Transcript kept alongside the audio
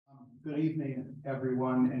Good evening,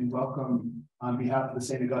 everyone, and welcome on behalf of the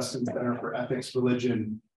St. Augustine Center for Ethics,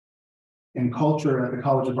 Religion, and Culture at the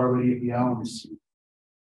College of Our Lady of the Elms.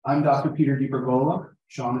 I'm Dr. Peter DiPergola,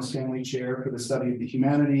 Shaughnessy Family Chair for the Study of the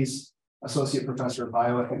Humanities, Associate Professor of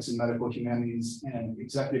Bioethics and Medical Humanities, and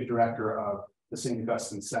Executive Director of the St.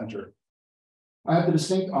 Augustine Center. I have the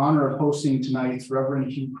distinct honor of hosting tonight's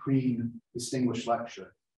Reverend Hugh Crean Distinguished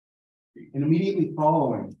Lecture. And immediately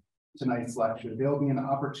following tonight's lecture, there'll be an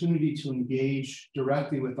opportunity to engage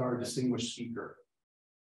directly with our distinguished speaker.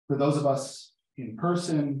 For those of us in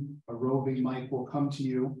person, a roving mic will come to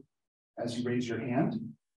you as you raise your hand.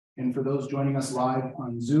 And for those joining us live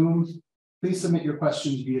on Zoom, please submit your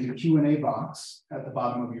questions via the Q&A box at the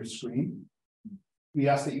bottom of your screen. We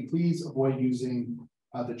ask that you please avoid using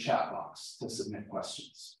the chat box to submit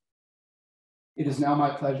questions. It is now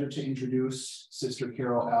my pleasure to introduce Sister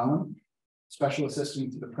Carol Allen, Special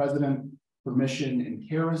Assistant to the President for Mission and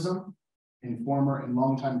Charism, and former and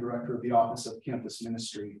longtime Director of the Office of Campus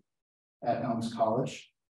Ministry at Elms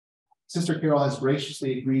College. Sister Carol has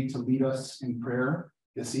graciously agreed to lead us in prayer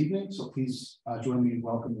this evening, so please join me in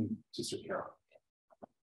welcoming Sister Carol.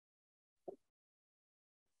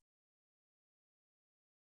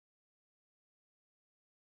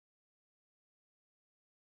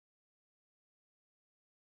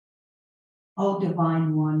 O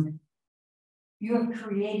Divine One, you have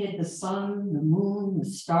created the sun, the moon, the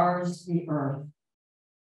stars, the earth.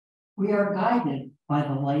 We are guided by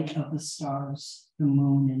the light of the stars, the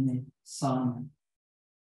moon, and the sun.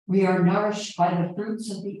 We are nourished by the fruits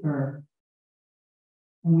of the earth,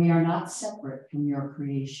 and we are not separate from your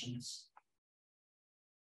creations.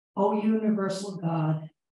 O universal God,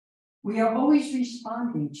 we are always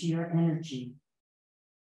responding to your energy.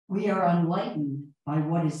 We are enlightened by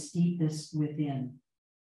what is deepest within.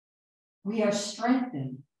 We are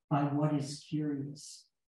strengthened by what is curious.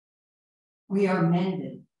 We are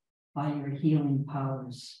mended by your healing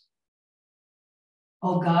powers.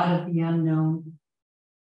 O God of the unknown,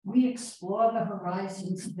 we explore the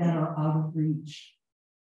horizons that are out of reach.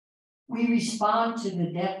 We respond to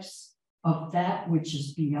the depths of that which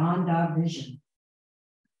is beyond our vision.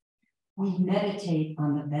 We meditate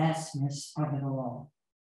on the vastness of it all.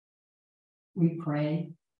 We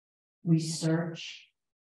pray, we search,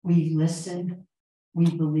 we listen, we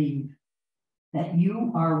believe that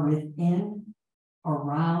you are within,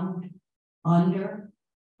 around, under,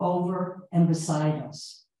 over, and beside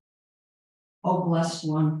us. O blessed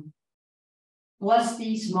one, bless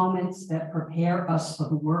these moments that prepare us for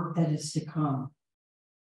the work that is to come.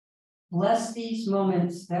 Bless these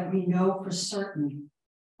moments that we know for certain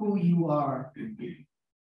who you are.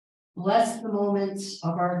 Bless the moments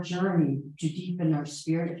of our journey to deepen our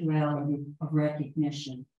spirituality of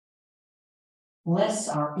recognition. Bless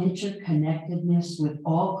our interconnectedness with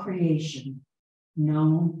all creation,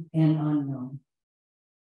 known and unknown.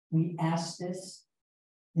 We ask this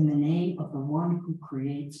in the name of the one who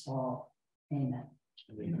creates all. Amen.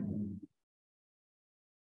 Amen.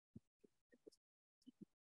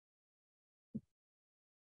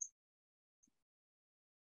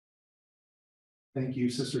 Thank you,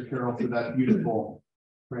 Sister Carol, for that beautiful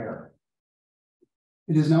prayer.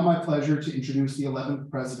 It is now my pleasure to introduce the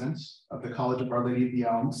 11th President of the College of Our Lady of the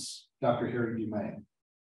Elms, Dr. Harry Dumais.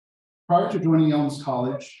 Prior to joining Elms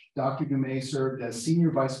College, Dr. Dumais served as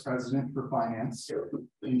Senior Vice President for Finance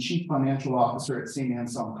and Chief Financial Officer at St.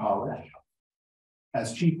 Anselm College,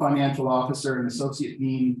 as Chief Financial Officer and Associate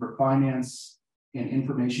Dean for Finance and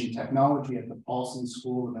Information Technology at the Paulson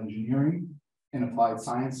School of Engineering and Applied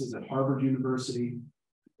Sciences at Harvard University,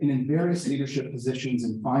 and in various leadership positions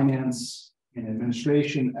in finance and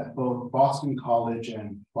administration at both Boston College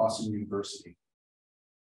and Boston University.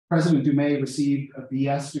 President Dumais received a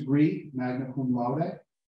BS degree, magna cum laude,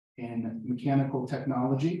 in mechanical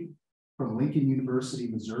technology from Lincoln University,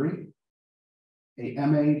 Missouri, a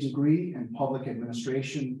MA degree in public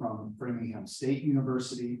administration from Framingham State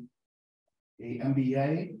University, a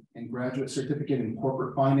MBA and graduate certificate in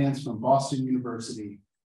corporate finance from Boston University,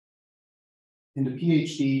 and a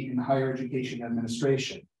PhD in higher education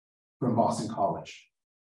administration from Boston College.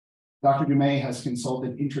 Dr. Dumais has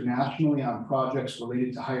consulted internationally on projects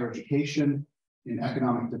related to higher education and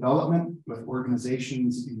economic development with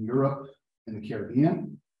organizations in Europe and the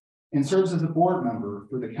Caribbean, and serves as a board member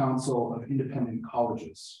for the Council of Independent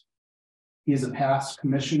Colleges. He is a past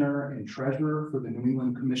commissioner and treasurer for the New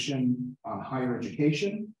England Commission on Higher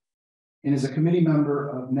Education and is a committee member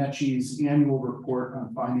of NECHI's annual report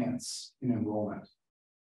on finance and enrollment.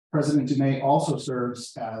 President Dumais also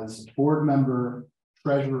serves as board member,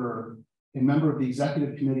 treasurer, and member of the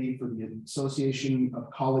executive committee for the Association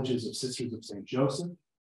of Colleges of Sisters of St. Joseph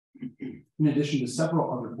in addition to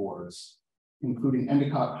several other boards, including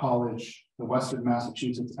Endicott College, the Western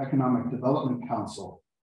Massachusetts Economic Development Council,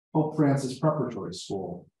 Pope Francis Preparatory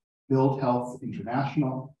School, Build Health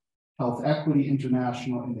International, Health Equity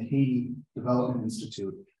International, and the Haiti Development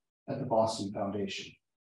Institute at the Boston Foundation.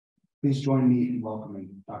 Please join me in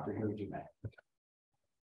welcoming Dr. Harry Dumais.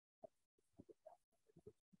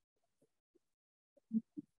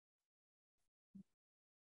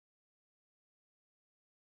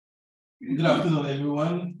 Good afternoon,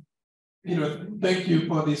 everyone. Peter, thank you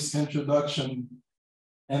for this introduction,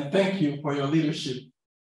 and thank you for your leadership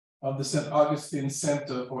of the St. Augustine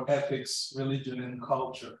Center for Ethics, Religion, and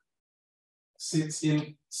Culture. Since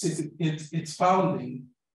its founding,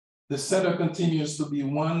 the center continues to be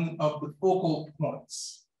one of the focal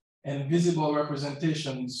points and visible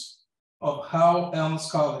representations of how Elms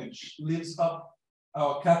College lives up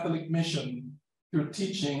our Catholic mission through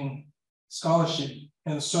teaching, scholarship,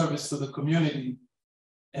 and service to the community.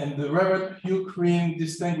 And the Reverend Hugh Crean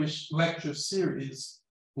Distinguished Lecture Series,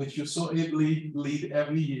 which you so ably lead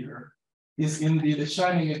every year, is indeed a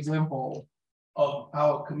shining example of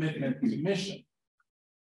our commitment to mission.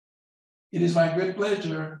 It is my great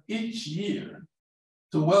pleasure each year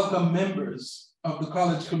to welcome members of the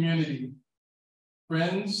college community,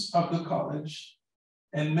 friends of the college,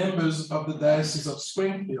 and members of the Diocese of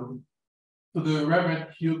Springfield to the Reverend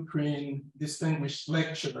Hugh Crean Distinguished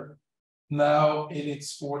Lecture, now in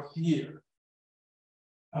its 4th year.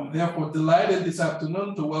 I'm therefore delighted this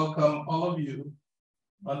afternoon to welcome all of you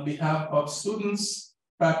on behalf of students,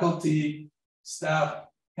 faculty, staff,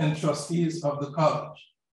 and trustees of the college.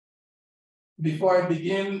 Before I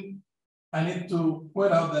begin, I need to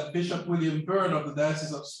point out that Bishop William Byrne of the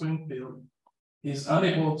Diocese of Springfield is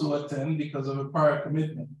unable to attend because of a prior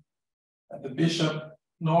commitment. The bishop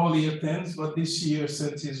normally attends, but this year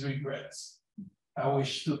sends his regrets. I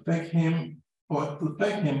wish to thank him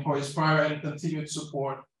for his prior and continued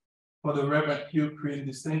support for the Reverend Hugh Crean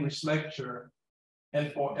Distinguished Lecture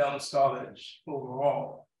and for Elms College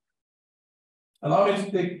overall. Allow me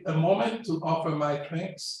to take a moment to offer my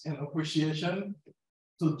thanks and appreciation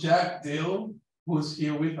to Jack Dill, who is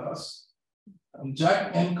here with us.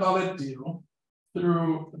 Jack and Colette Dill,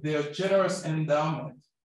 through their generous endowment,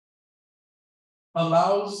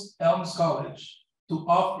 allows Elms College to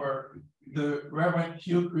offer the Reverend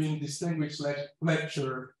Hugh Crean Distinguished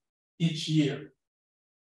Lecture each year.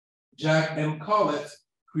 Jack and Colette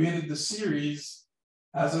created the series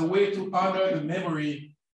as a way to honor the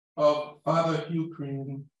memory of Father Hugh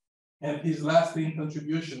Crean and his lasting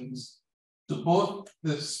contributions to both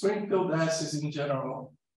the Springfield Diocese in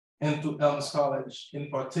general and to Elms College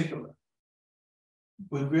in particular.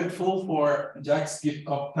 We're grateful for Jack's gift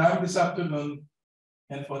of time this afternoon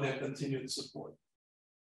and for their continued support.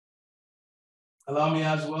 Allow me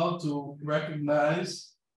as well to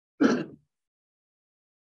recognize the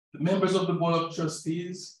members of the Board of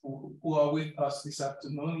Trustees who are with us this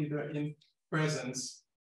afternoon, either in presence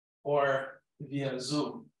or via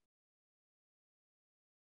Zoom.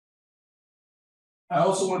 I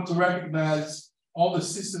also want to recognize all the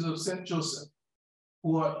Sisters of St. Joseph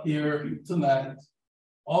who are here tonight,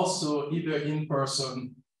 also either in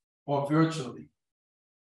person or virtually.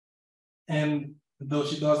 And though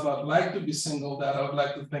she does not like to be singled out, I would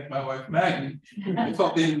like to thank my wife, Maggie,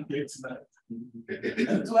 for being here tonight.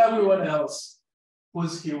 And to everyone else who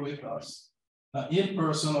is here with us, in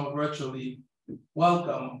person or virtually,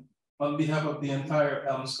 welcome on behalf of the entire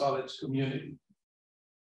Elms College community.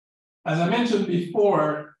 As I mentioned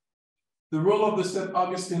before, the role of the St.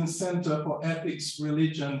 Augustine Center for Ethics,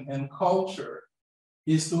 Religion, and Culture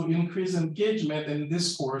is to increase engagement in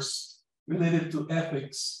discourse related to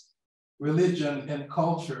ethics, religion, and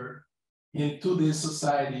culture in today's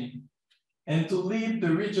society, and to lead the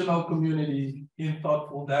regional community in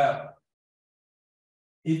thoughtful dialogue.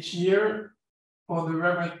 Each year, for the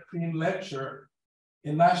Reverend Crean Lecture,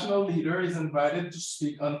 a national leader is invited to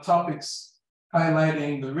speak on topics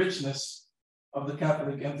highlighting the richness of the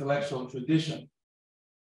Catholic intellectual tradition.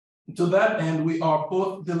 To that end, we are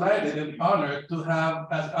both delighted and honored to have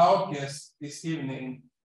as our guest this evening,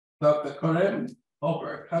 Dr. Karin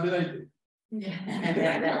Oberg. How did I do?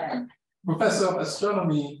 Yeah. Professor of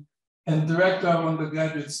Astronomy and Director of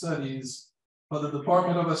Undergraduate Studies for the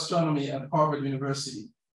Department of Astronomy at Harvard University.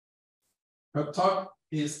 Her talk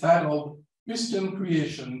is titled Christian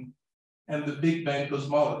Creation and the Big Bang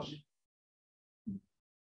Cosmology.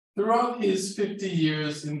 Throughout his 50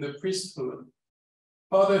 years in the priesthood,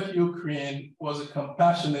 Father Hugh Crean was a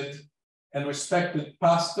compassionate and respected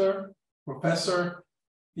pastor, professor,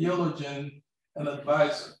 theologian, and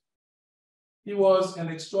advisor. He was an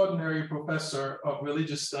extraordinary professor of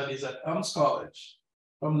religious studies at Elms College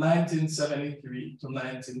from 1973 to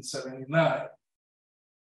 1979.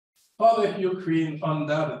 Father Hugh Crean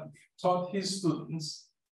undoubtedly taught his students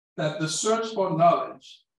that the search for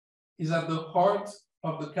knowledge is at the heart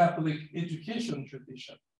of the Catholic education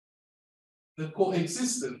tradition. The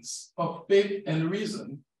coexistence of faith and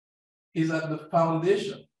reason is at the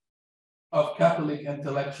foundation of Catholic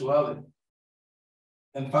intellectuality.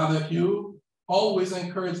 And Father Hugh always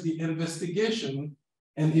encouraged the investigation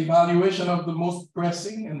and evaluation of the most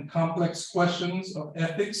pressing and complex questions of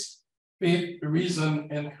ethics, faith, reason,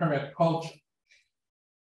 and current culture.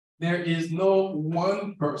 There is no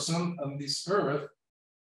one person on this earth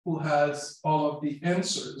who has all of the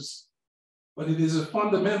answers, but it is a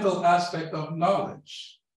fundamental aspect of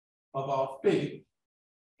knowledge, of our faith,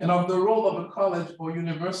 and of the role of a college or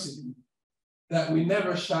university that we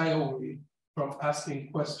never shy away from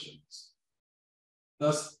asking questions.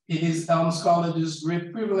 Thus, it is Elms College's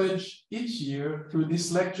great privilege each year through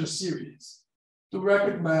this lecture series to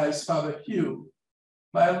recognize Father Hugh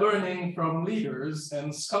by learning from leaders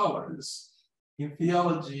and scholars in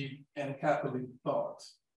theology and Catholic thought.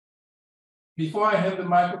 Before I hand the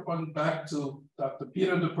microphone back to Dr.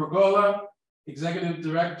 Peter de Pergola, Executive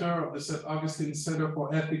Director of the St. Augustine Center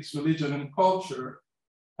for Ethics, Religion, and Culture,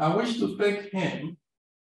 I wish to thank him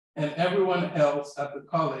and everyone else at the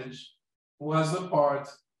college who has a part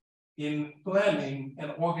in planning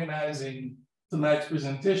and organizing tonight's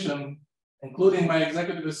presentation, including my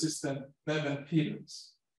executive assistant, Bevan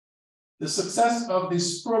Peters. The success of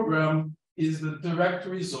this program is the direct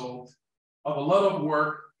result of a lot of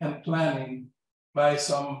work and planning by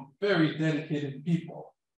some very dedicated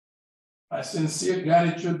people. My sincere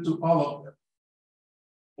gratitude to all of them.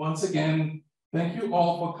 Once again, thank you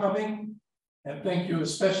all for coming, and thank you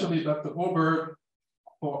especially Dr. Oberg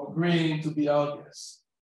for agreeing to be our guest.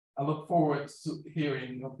 I look forward to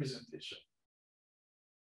hearing your presentation.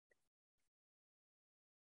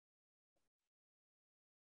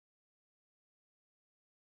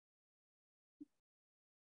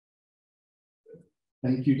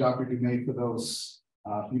 Thank you, Dr. Dumais, for those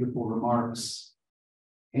beautiful remarks.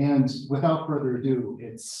 And without further ado,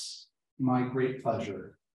 it's my great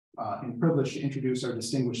pleasure and privilege to introduce our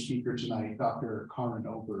distinguished speaker tonight, Dr. Karin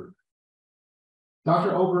Oberg.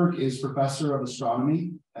 Dr. Oberg is professor of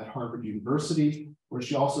astronomy at Harvard University, where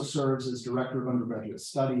she also serves as director of undergraduate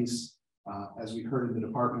studies, as we heard in the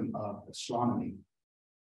Department of Astronomy.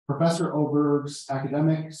 Professor Oberg's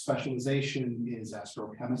academic specialization is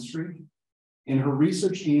astrochemistry, and her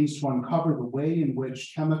research aims to uncover the way in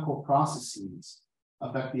which chemical processes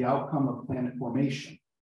affect the outcome of planet formation,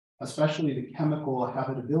 especially the chemical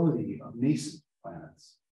habitability of nascent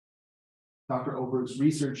planets. Dr. Oberg's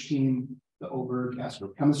research team, the Oberg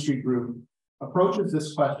Astrochemistry Group, approaches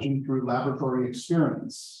this question through laboratory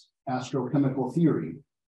experiments, astrochemical theory,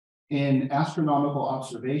 and astronomical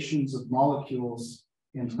observations of molecules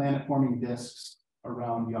in planet-forming disks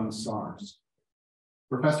around young stars.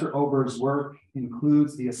 Professor Oberg's work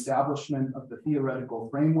includes the establishment of the theoretical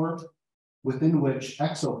framework within which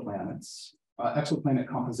exoplanets, exoplanet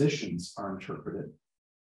compositions are interpreted,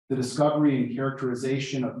 the discovery and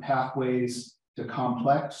characterization of pathways to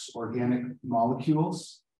complex organic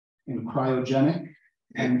molecules in cryogenic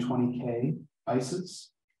N20K ices,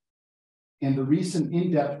 and the recent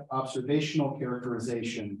in-depth observational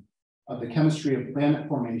characterization of the chemistry of planet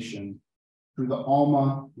formation through the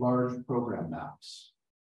ALMA large program maps.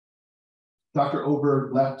 Dr.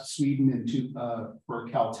 Oberg left Sweden for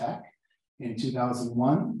Caltech in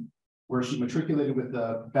 2001, where she matriculated with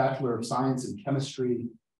the Bachelor of Science in Chemistry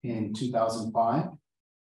in 2005.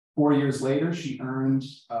 4 years later, she earned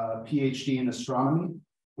a PhD in astronomy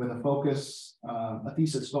with a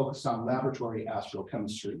thesis focused on laboratory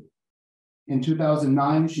astrochemistry. In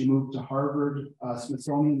 2009, she moved to Harvard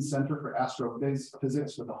Smithsonian Center for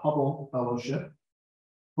Astrophysics with a Hubble Fellowship,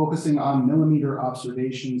 focusing on millimeter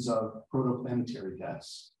observations of protoplanetary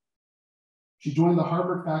disks. She joined the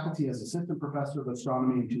Harvard faculty as assistant professor of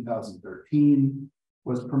astronomy in 2013,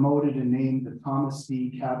 was promoted and named the Thomas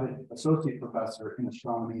D. Cabot Associate Professor in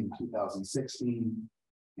Astronomy in 2016,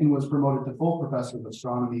 and was promoted to full professor of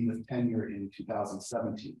astronomy with tenure in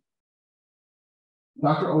 2017.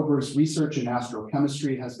 Dr. Oberg's research in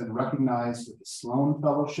astrochemistry has been recognized with the Sloan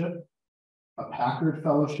Fellowship, a Packard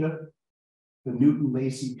Fellowship, the Newton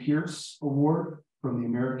Lacey Pierce Award from the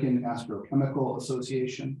American Astrochemical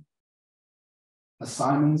Association, a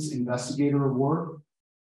Simons Investigator Award,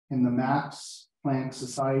 and the Max Planck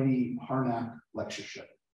Society Harnack Lectureship.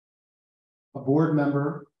 A board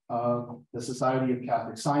member of the Society of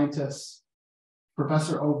Catholic Scientists,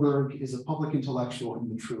 Professor Oberg is a public intellectual in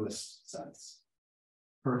the truest sense.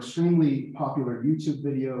 Her extremely popular YouTube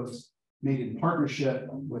videos, made in partnership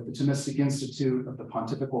with the Thomistic Institute of the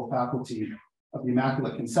Pontifical Faculty of the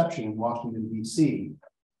Immaculate Conception in Washington, D.C.,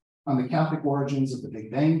 on the Catholic origins of the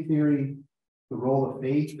Big Bang Theory, the role of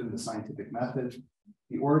faith in the scientific method,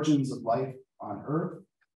 the origins of life on Earth,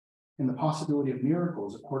 and the possibility of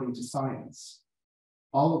miracles according to science,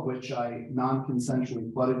 all of which I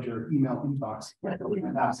non-consensually flooded your email inbox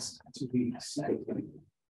and asked to be.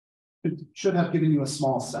 It should have given you a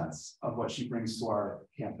small sense of what she brings to our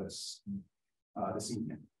campus this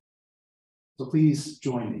evening. So please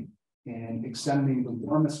join me in extending the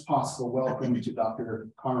warmest possible welcome to Dr.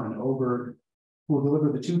 Karin Oberg, who will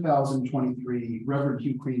deliver the 2023 Reverend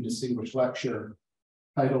Hugh Crean Distinguished Lecture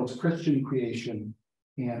titled Christian Creation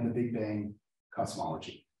and the Big Bang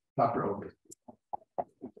Cosmology. Dr. Oberg.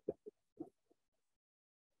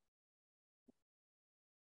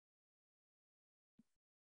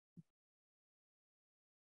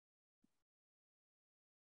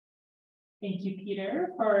 Thank you, Peter,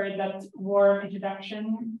 for that warm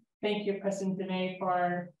introduction. Thank you, President Dene,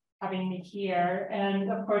 for having me here.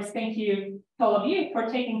 And of course, thank you to all of you for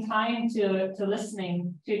taking time to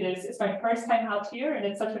listening to this. It's my first time out here, and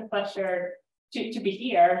it's such a pleasure to be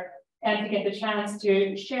here and to get the chance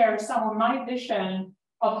to share some of my vision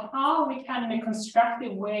of how we can, in a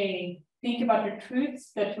constructive way, think about the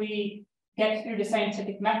truths that we get through the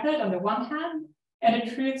scientific method on the one hand, and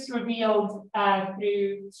the truths revealed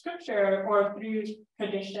through scripture or through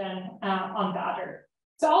tradition on the other.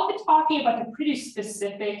 So I'll be talking about a pretty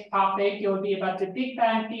specific topic. It will be about the Big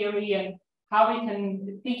Bang Theory and how we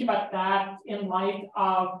can think about that in light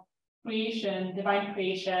of creation, divine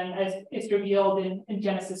creation, as is revealed in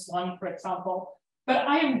Genesis 1, for example. But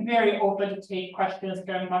I am very open to take questions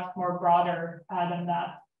that are much more broader than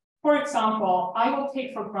that. For example, I will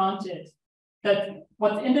take for granted that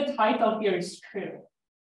what's in the title here is true.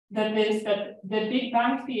 That is that the Big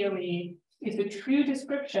Bang Theory is the true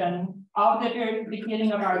description of the very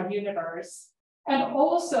beginning of our universe. And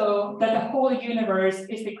also that the whole universe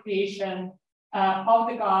is the creation of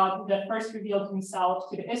the God that first revealed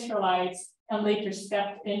himself to the Israelites and later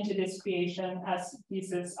stepped into this creation as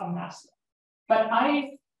Jesus of Nazareth. But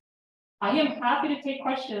I am happy to take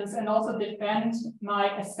questions and also defend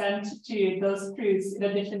my assent to those truths in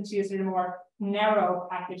addition to sort of more narrow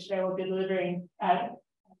package that I will be delivering to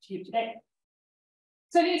you today.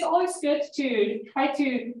 So it's always good to try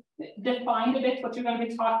to define a bit what you're going to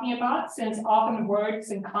be talking about, since often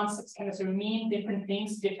words and concepts kind of sort of mean different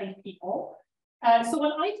things to different people. So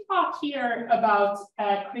when I talk here about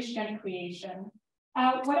Christian creation,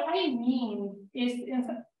 what I mean is there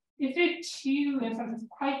are two, in some sense,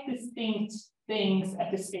 quite distinct things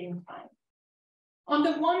at the same time. On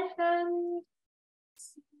the one hand,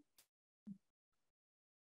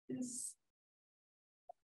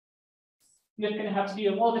 you're going to have to do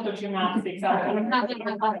a little bit of gymnastics. So on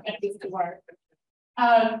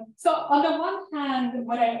the one hand,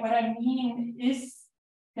 what I mean is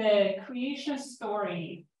the creation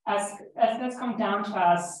story as that's come down to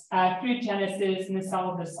us through Genesis and some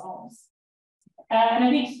of the Psalms. And I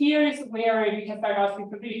think here's where we can start asking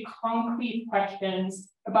some really concrete questions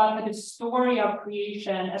about the story of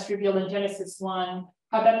creation as revealed in Genesis 1,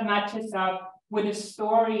 how that matches up with the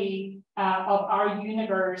story of our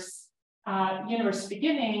universe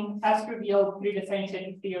beginning as revealed through the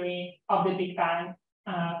scientific theory of the Big Bang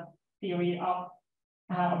theory of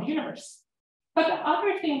the universe. But the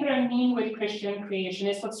other thing that I mean with Christian creation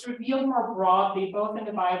is what's revealed more broadly, both in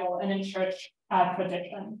the Bible and in church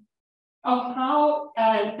tradition, of how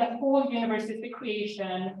the whole universe is the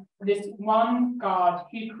creation of this one God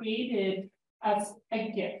who created as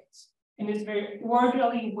a gift in this very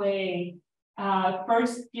orderly way,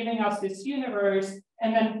 first giving us this universe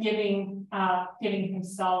and then giving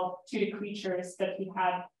himself to the creatures that he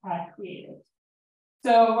had created.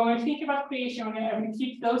 So when we think about creation, we're going to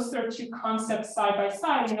keep those sort of two concepts side by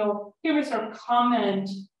side. Here we sort of comment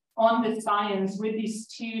on the science with these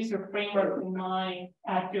two sort of frameworks in mind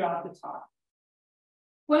throughout the talk.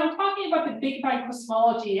 When I'm talking about the Big Bang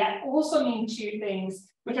cosmology, I also mean two things,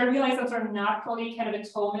 which I realize those are naturally kind of a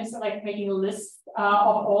Thomist, like making a list of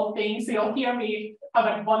all things. So you'll hear me have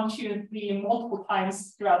like 1, 2, and 3 multiple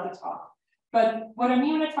times throughout the talk. But what I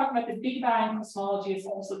mean when I talk about the Big Bang cosmology is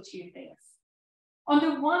also two things. On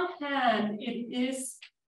the one hand, it is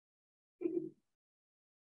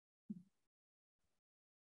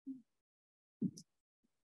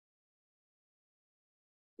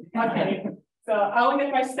okay. So I will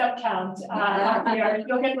get my step count here.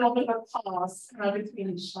 You'll get a little bit of a pause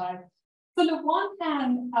between each slide. So the one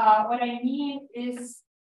hand, what I mean is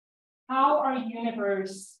how our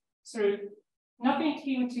universe sort of nothing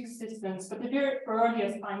came into existence, but the very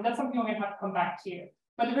earliest time, that's something we're going to have to come back to.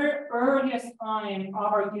 But the very earliest time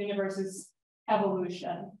of our universe's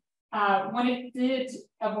evolution, when it did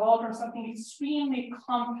evolve from something extremely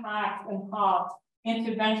compact and hot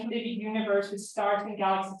into eventually the universe with stars and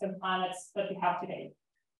galaxies and planets that we have today.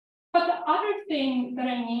 But the other thing that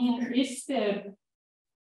I mean is the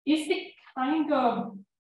kind of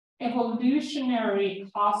evolutionary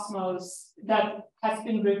cosmos that has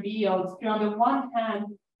been revealed through, on the one hand,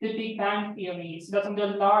 the Big Bang theory, so that's on the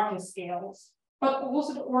largest scales, but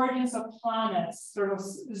also the origins of planets, sort of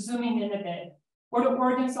zooming in a bit, or the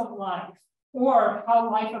origins of life, or how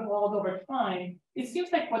life evolved over time. It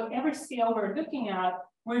seems like whatever scale we're looking at,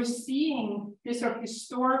 we're seeing this sort of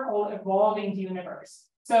historical evolving universe.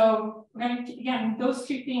 So again, those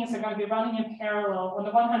two things are going to be running in parallel. On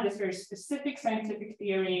the one hand, this very specific scientific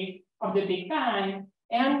theory of the Big Bang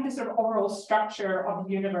and the sort of overall structure of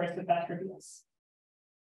the universe that reveals.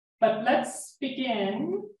 But let's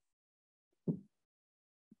begin.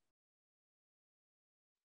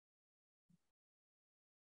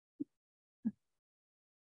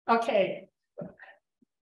 Okay.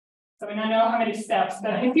 So I know how many steps,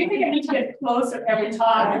 but I do think I need to get closer every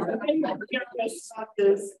time.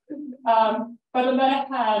 But on the other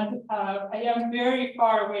hand, I am very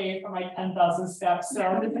far away from my 10,000 steps,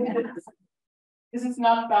 so this is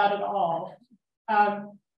not bad at all.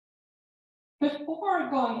 Before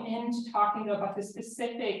going into talking about the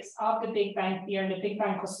specifics of the Big Bang theory and the Big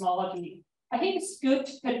Bang cosmology, I think it's good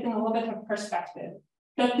to put in a little bit of perspective.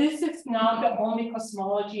 That this is not the only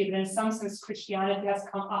cosmology that in some sense Christianity has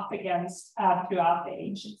come up against throughout the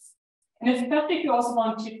ages. And especially if you also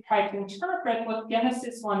want to try to interpret what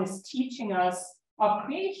Genesis 1 is teaching us of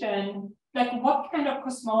creation, like what kind of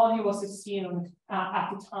cosmology was assumed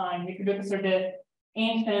at the time. If you look at sort of the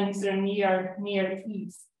ancient or near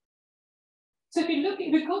East. So if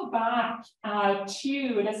we go back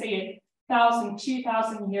to, let's say, 1,000,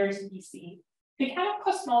 2,000 years BC, the kind of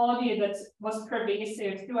cosmology that was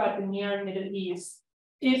pervasive throughout the Near Middle East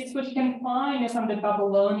is what you can find in some of the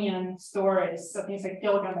Babylonian stories, so things like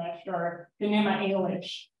Gilgamesh or the Numa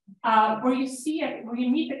Elish, where you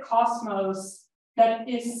meet the cosmos that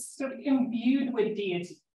is sort of imbued with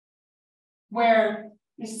deity, where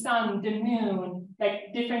the sun, the moon,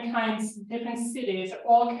 like different cities are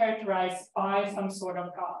all characterized by some sort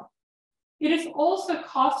of god. It is also a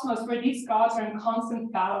cosmos where these gods are in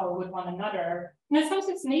constant battle with one another. And in some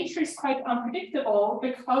sense, nature is quite unpredictable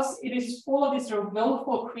because it is full of these sort of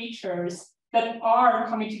willful creatures that are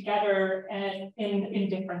coming together in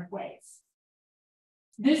different ways.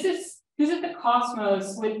 This is the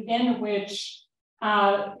cosmos within which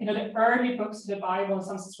the early books of the Bible in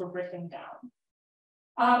some sense were written down.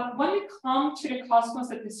 When we come to the cosmos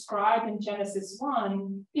that's described in Genesis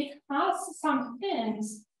 1, it has some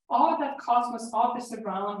hints of that cosmos of the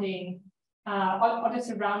surrounding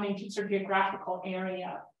sort of geographical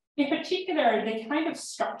area. In particular, the kind of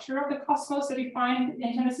structure of the cosmos that we find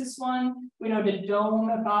in Genesis 1, we know the dome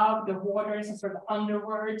above, the waters and sort of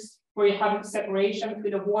underwards, where you have a separation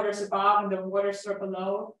between the waters above and the waters sort of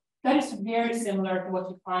below. That is very similar to what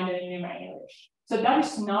you find in Numa Elish. So that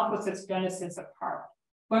is not what sets Genesis apart.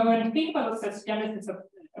 When we think about what sets Genesis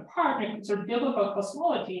apart in sort of biblical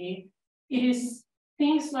cosmology, it is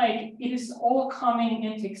things like it is all coming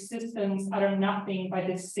into existence out of nothing by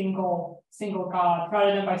this single God,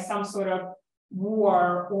 rather than by some sort of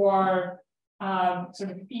war or sort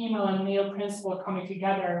of female and male principle coming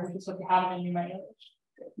together, which is what we have in Numa Elish.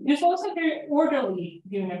 There's also a very orderly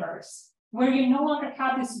universe where you no longer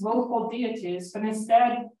have these willful deities, but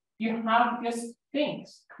instead you have just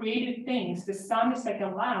things, created things. The sun is like a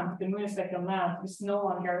lamp, the moon is like a lamp. It's no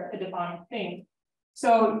longer a divine thing.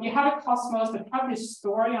 So you have a cosmos that have this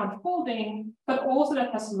story unfolding, but also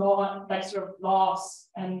that has laws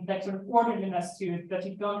and that sort of orderliness to it that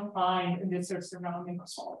you don't find in the sort of surrounding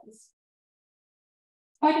cosmologies.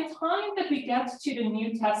 By the time that we get to the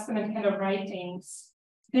New Testament kind of writings,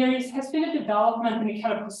 has been a development in the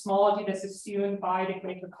kind of cosmology that's assumed by the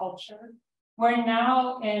greater culture, where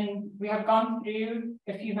now, and we have gone through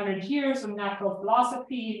a few hundred years of natural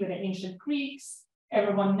philosophy with the ancient Greeks.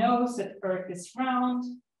 Everyone knows that Earth is round,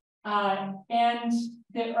 and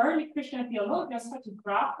the early Christian theologians had to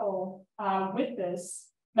grapple with this.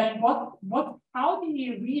 Like, how do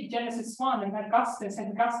you read Genesis 1? And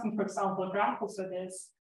St. Augustine, for example, grapples with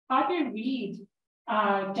this. How do you read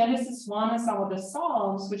Genesis 1 and some of the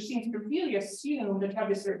Psalms, which seems to really assume that you have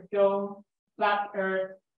this sort of dome, flat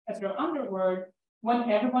Earth, as your underworld, when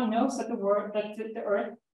everyone knows that the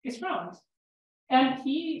Earth is round. And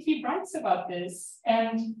he writes about this.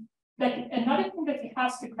 And like another thing that he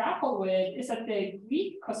has to grapple with is that the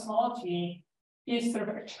Greek cosmology is sort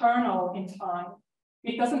of eternal in time.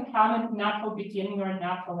 It doesn't have a natural beginning or a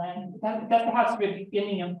natural end. It doesn't have sort of a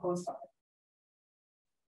beginning and post of it.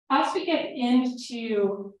 As we get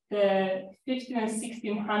into the 15 and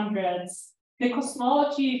 1600s, the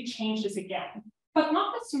cosmology changes again, but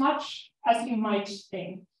not as much as you might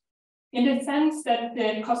think, in the sense that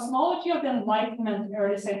the cosmology of the Enlightenment,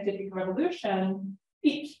 early scientific revolution,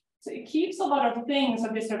 it keeps a lot of things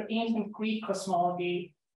of this sort of ancient Greek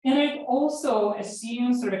cosmology, and it also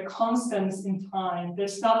assumes sort of constants in time.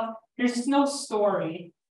 There's no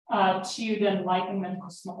story to the Enlightenment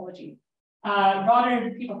cosmology.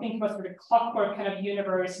 Rather, people think about sort of clockwork kind of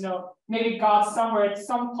universe, maybe God somewhere at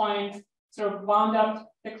some point sort of wound up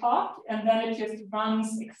the clock, and then it just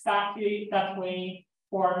runs exactly that way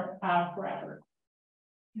for forever.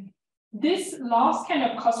 This last kind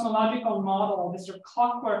of cosmological model, this sort of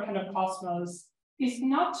clockwork kind of cosmos, is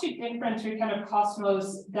not too different to a kind of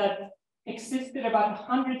cosmos that existed about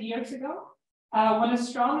 100 years ago, when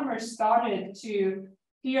astronomers started to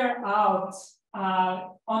peer out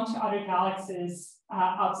onto other galaxies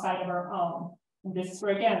outside of our own. And this is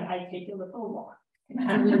where, again, I take a little walk.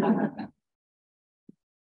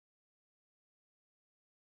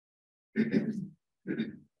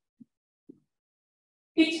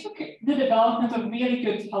 It took the development of really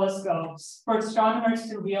good telescopes for astronomers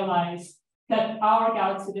to realize that our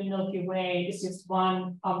galaxy, the Milky Way, is just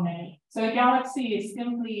one of many. So a galaxy is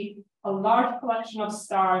simply a large collection of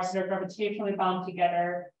stars that are gravitationally bound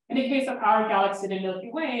together. In the case of our galaxy, the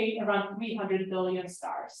Milky Way, around 300 billion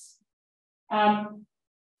stars. And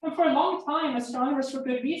for a long time, astronomers, for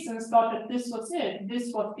good reasons, thought that this was it.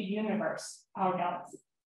 This was the universe, our galaxy.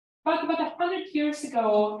 But about 100 years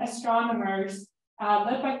ago, astronomers,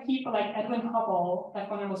 led by people like Edwin Hubble,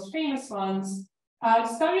 like one of the most famous ones,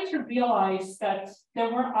 started to realize that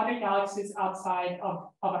there were other galaxies outside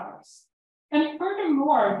of ours. And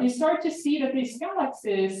furthermore, they started to see that these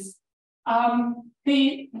galaxies,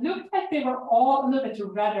 they looked like they were all a little bit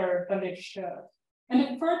redder than they should. And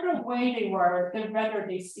the further away they were, the redder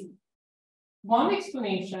they seemed. One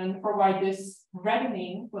explanation for why this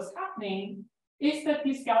reddening was happening is that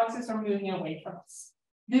these galaxies are moving away from us.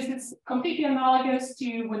 This is completely analogous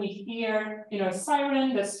to when you hear, a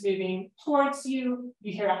siren that's moving towards you,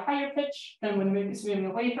 you hear a higher pitch, and when it's moving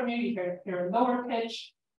away from you, you hear a lower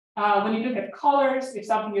pitch. When you look at colors, if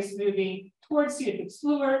something is moving towards you, it looks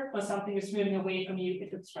bluer. When something is moving away from you,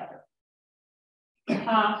 it looks redder.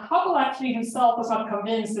 Hubble actually himself was not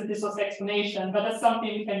convinced that this was the explanation, but that's something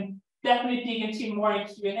we can definitely dig into more in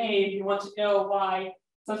Q&A if you want to know why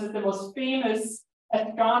such as the most famous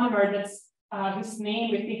astronomer that's whose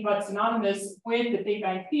name we think about synonymous with the Big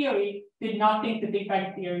Bang Theory did not think the Big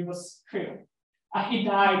Bang Theory was true. He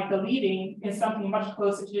died believing in something much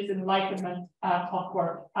closer to this Enlightenment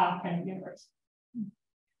clockwork kind of universe.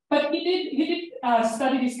 But he did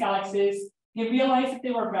study these galaxies. He realized that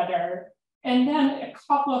they were redder. And then a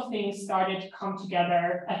couple of things started to come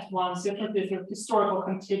together at once from this historical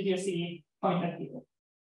contiguity point of view.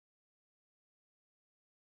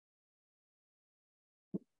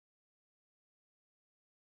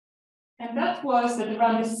 And that was that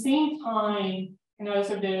around the same time,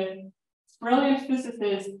 sort of the brilliant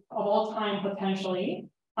physicist of all time, potentially,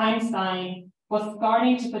 Einstein, was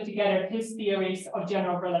starting to put together his theories of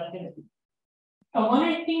general relativity. And one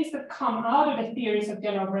of the things that come out of the theories of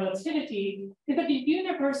general relativity is that the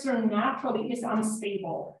universe naturally is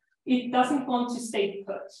unstable. It doesn't want to stay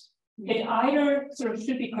put. It either sort of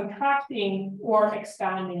should be contracting or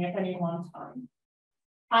expanding at any one time.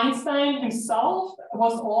 Einstein himself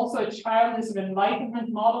was also a child of this Enlightenment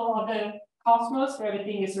model of the cosmos, where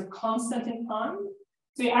everything is sort of constant in time.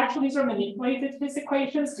 So he actually sort of manipulated his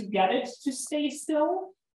equations to get it to stay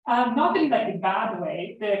still. Not in like a bad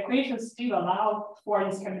way. The equations do allow for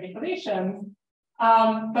these kind of manipulations,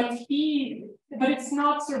 but it's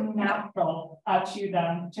not sort of natural to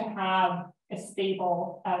them to have a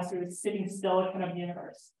stable, sort of sitting still kind of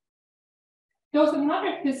universe. There was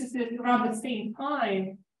another physicist around the same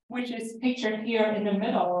time, which is pictured here in the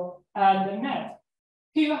middle, the Met,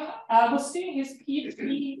 who was doing his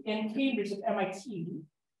PhD in Cambridge at MIT,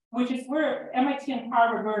 which is where MIT and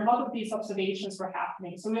Harvard, where a lot of these observations were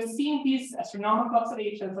happening. So we're seeing these astronomical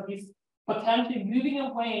observations of these potentially moving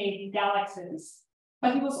away galaxies.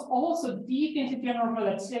 But he was also deep into general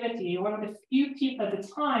relativity, one of the few people at the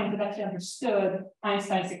time that actually understood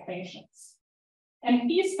Einstein's equations. And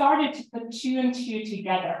he started to put two and two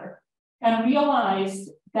together and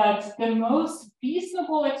realized that the most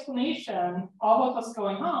reasonable explanation of what was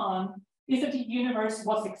going on is that the universe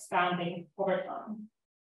was expanding over time.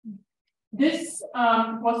 This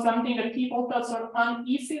was something that people felt sort of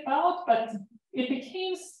uneasy about, but it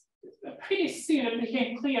became pretty soon, it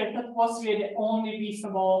became clear that was really the only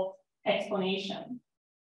reasonable explanation.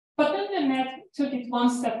 But then Lemaitre took it one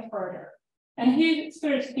step further, and he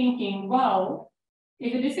started thinking, well,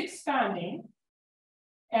 if it is expanding,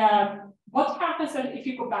 what happens if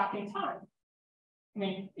you go back in time? I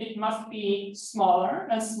mean, it must be smaller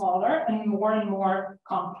and smaller and more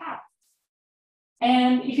compact.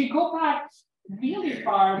 And if you go back really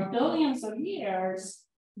far, billions of years,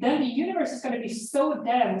 then the universe is going to be so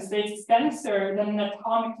dense that it's denser than an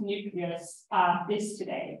atomic nucleus is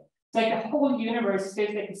today. It's like the whole universe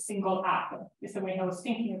is like a single atom, is the way I was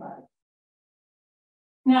thinking about it.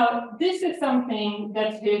 Now, this is something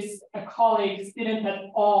that his colleagues didn't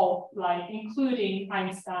at all like, including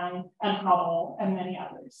Einstein and Hubble and many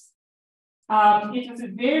others. It was a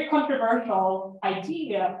very controversial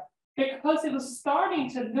idea because it was starting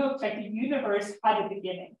to look like the universe had a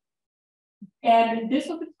beginning. And this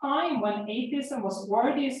was the time when atheism was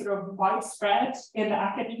already sort of widespread in the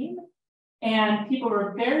academe, and people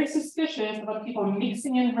were very suspicious about people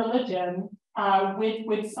mixing in religion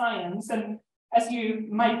with science. And as you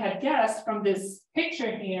might have guessed from this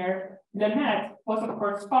picture here, Lemaitre was, of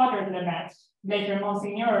course, Father Lemaitre, later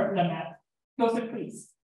Monsignor Lemaitre. He was a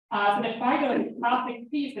priest. So the fact that a Catholic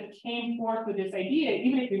priest that came forth with this idea,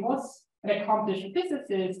 even if he was an accomplished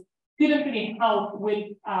physicist, didn't really help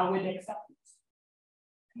with acceptance.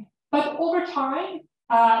 But over time,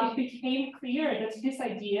 it became clear that his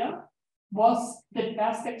idea was the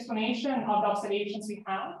best explanation of the observations we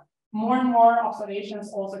have. More and more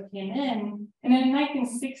observations also came in. And in the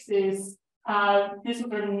 1960s, this was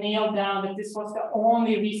sort of nailed down that this was the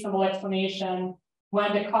only reasonable explanation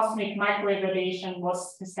when the cosmic microwave radiation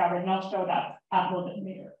was discovered. And I'll show that a little bit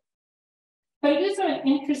later. But it is an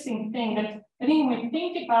interesting thing that I think when we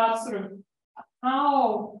think about sort of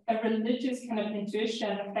how a religious kind of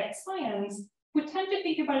intuition affects science, we tend to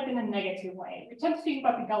think about it in a negative way. We tend to think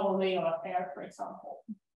about the Galileo affair, for example.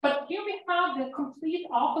 But here we have the complete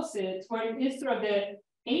opposite, where it is sort of the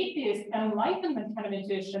atheist enlightenment kind of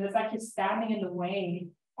intuition that's actually standing in the way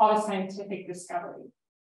of a scientific discovery.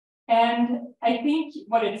 And I think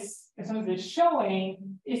what it's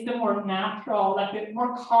showing is the more natural, like the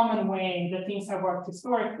more common way that things have worked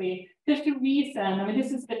historically. There's a reason, I mean,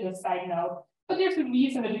 this is a bit of a side note, but there's a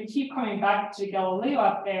reason that we keep coming back to Galileo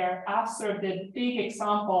up there as sort of the big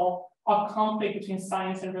example of conflict between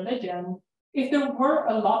science and religion. If there were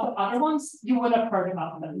a lot of other ones, you would have heard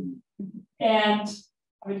about them. And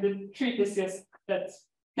I mean, the truth is just that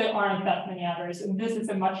there aren't that many others. And this is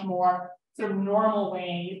a much more sort of normal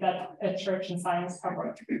way that a church and science have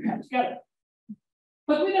worked together.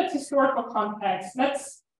 But with that historical context,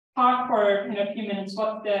 let's talk for a few minutes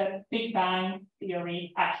what the Big Bang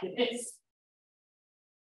theory actually is.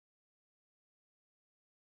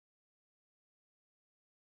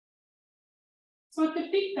 So what the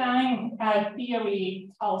Big Bang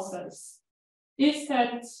theory tells us is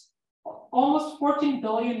that almost 14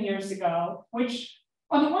 billion years ago, which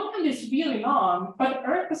on the one hand is really long, but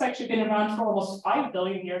Earth has actually been around for almost 5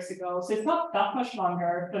 billion years ago, so it's not that much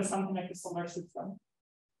longer than something like the solar system.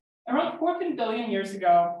 Around 14 billion years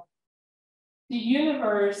ago, the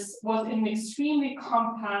universe was in an extremely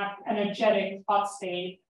compact, energetic, hot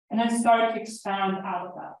state, and then started to expand out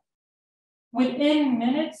of that. Within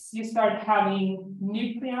minutes, you start having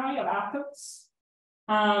nuclei of atoms.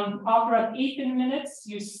 After about 18 minutes,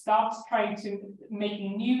 you stopped trying to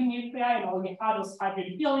making new nuclei, and all you had was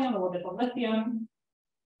hydrogen, helium, a little bit of lithium.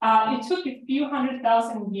 It took a few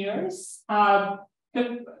 100,000 years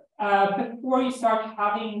before you start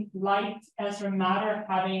having light and sort of matter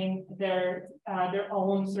having their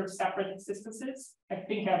own sort of separate existences. I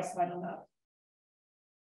think I have a slide on that.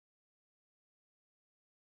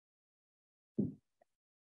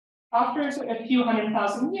 After a few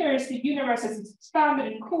 100,000 years, the universe has expanded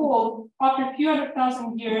and cooled. After a few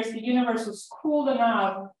 100,000 years, the universe was cooled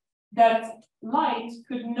enough that light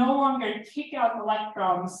could no longer kick out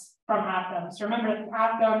electrons from atoms. Remember, an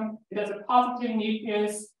atom, it has a positive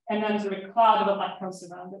nucleus and then sort of a cloud of electrons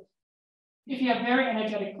around it. If you have very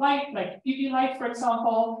energetic light, like UV light, for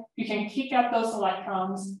example, you can kick out those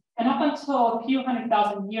electrons. And up until a few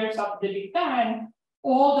 100,000 years after the Big Bang,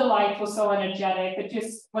 all the light was so energetic that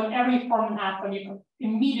just whenever you form an atom, you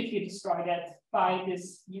immediately destroyed it by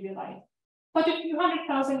this UV light. But a few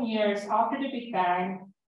 100,000 years after the Big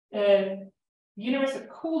Bang, the universe had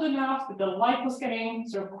cooled enough that the light was getting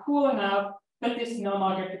sort of cool enough that this no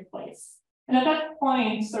longer took place. And at that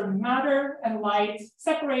point, sort of matter and light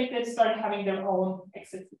separated, started having their own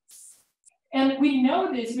existence. And we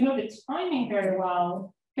know this, we know the timing very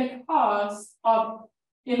well because of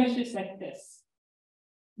images like this.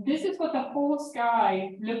 This is what the whole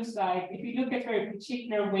sky looks like if you look at very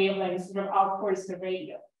particular wavelengths sort of out towards the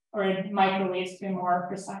radio, or microwaves to be more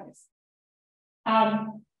precise.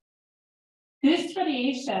 This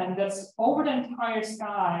radiation that's over the entire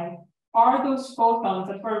sky are those photons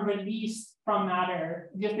that were released from matter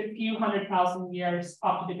just a few 100,000 years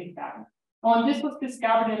after the Big Bang. And when this was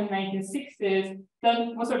discovered in the 1960s,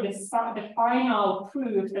 that was sort of the final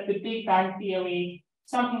proof that the Big Bang theory,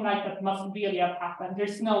 something like that must really have happened.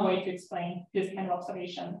 There's no way to explain this kind of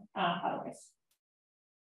observation otherwise.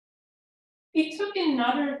 It took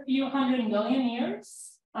another few 100 million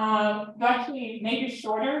years, actually maybe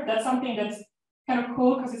shorter. That's something that's kind of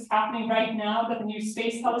cool because it's happening right now, that the new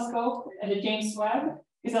space telescope and the James Webb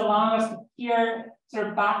is allowing us to peer sort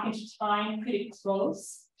of back into time pretty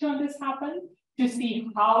close to when this happened, to see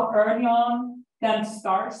how early on then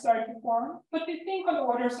stars started to form. But we think on the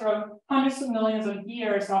order of hundreds of millions of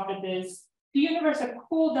years after this, the universe had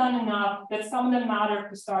cooled down enough that some of the matter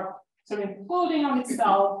could start sort of imploding on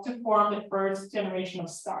itself to form the first generation of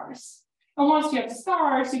stars. And once you have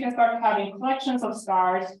stars, you can start having collections of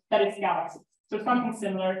stars that is galaxies. So something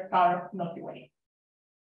similar to our Milky Way.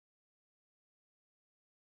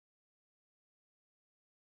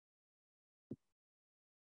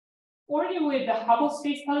 Working with the Hubble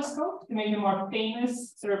Space Telescope, the maybe more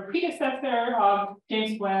famous sort of predecessor of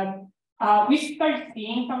James Webb, we started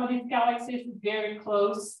seeing some of these galaxies very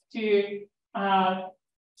close to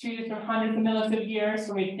sort of hundreds of millions of years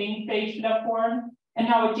when we think they should have formed. And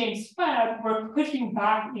now with James Webb, we're pushing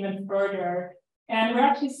back even further. And we're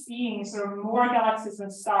actually seeing sort of more galaxies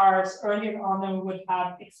and stars earlier on than we would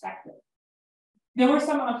have expected. There were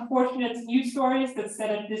some unfortunate news stories that said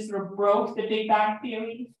that this sort of broke the Big Bang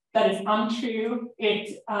theory. That is untrue.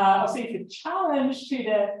 I'll say it's a challenge to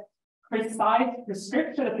the precise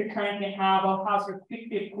prescription that we currently have of how sort of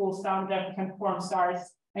quickly it cools down that we can form stars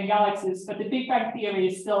and galaxies. But the Big Bang theory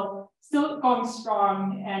is still going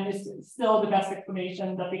strong and is still the best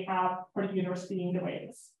explanation that we have for the universe being the way it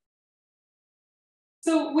is.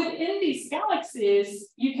 So within these galaxies,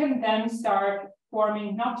 you can then start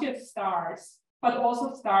forming not just stars, but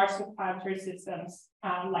also stars with planetary systems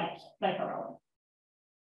like our own.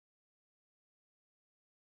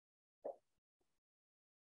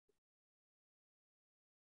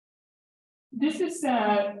 This is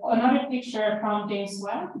another picture from James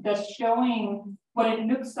Webb that's showing what it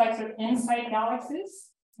looks like sort of inside galaxies,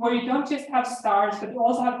 where you don't just have stars, but you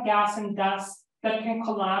also have gas and dust that can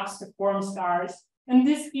collapse to form stars. And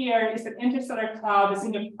this here is an interstellar cloud that's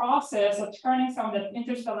in the process of turning some of that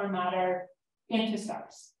interstellar matter into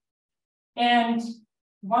stars. And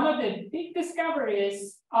one of the big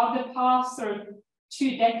discoveries of the past sort of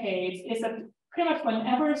 2 decades is that pretty much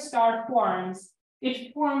whenever a star forms,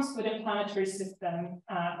 it forms with a planetary system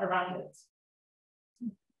around it.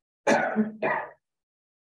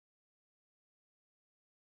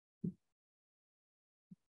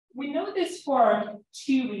 We know this for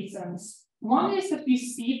 2 reasons. One is that we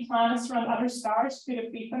see planets around other stars pretty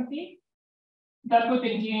frequently. That we've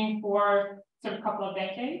been doing for sort of a couple of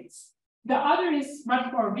decades. The other is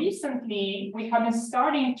much more recently, we have been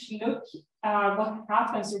starting to look at what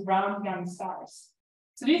happens around young stars.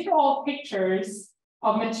 So these are all pictures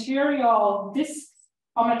of material, disks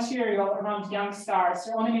of material around young stars.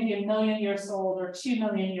 They're only maybe 1 million years old or 2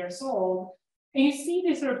 million years old. And you see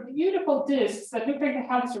these sort of beautiful disks that look like they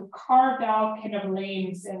have sort of carved out kind of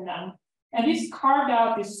lanes in them. And these carved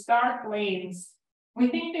out, these stark lanes, we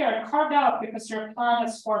think they are carved out because there are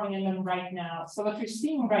planets forming in them right now. So what you're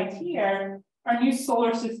seeing right here are new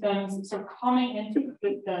solar systems sort of coming into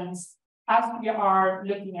existence as we are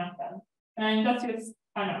looking at them. And that's just,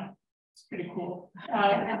 I don't know, it's pretty cool.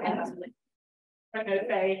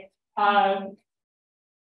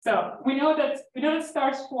 So we know that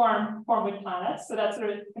stars form with planets. So that's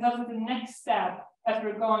sort of the next step as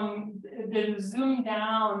we're going the zoom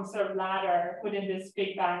down sort of ladder within this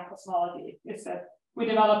Big Bang cosmology. Is that we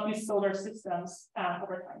develop these solar systems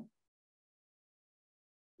over time.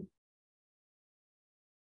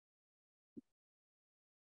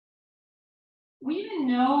 We even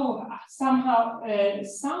know somehow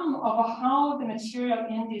some of how the material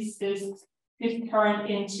in these disks is turned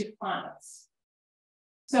into planets.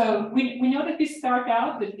 So we know that we start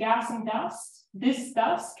out with gas and dust. This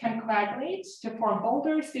dust can coagulate to form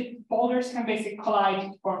boulders. The boulders can basically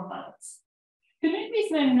collide to form planets. The main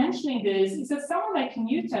reason I'm mentioning this is that someone like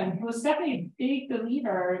Newton, who was definitely a big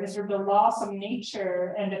believer in sort of the laws of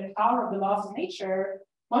nature and the power of the laws of nature,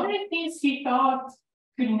 one of the things he thought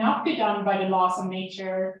could not be done by the laws of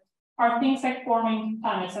nature are things like forming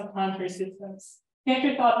planets and planetary systems. He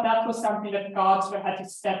actually thought that was something that God sort of had to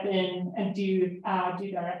step in and do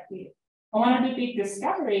directly. And one of the big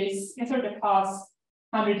discoveries in sort of the past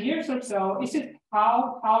 100 years or so is just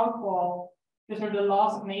how powerful the sort of the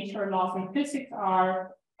laws of nature, laws of physics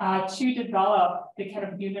are to develop the kind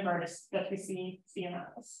of universe that we see in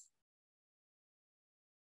us.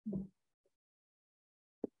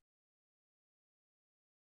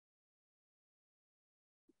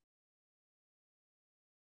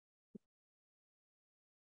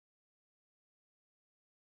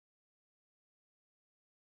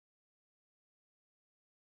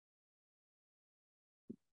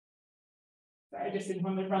 I just didn't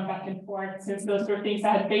want to run back and forth, since those are things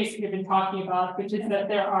I had basically been talking about, which is that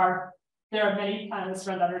there are many planets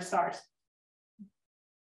around other stars.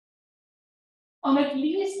 On at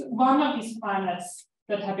least one of these planets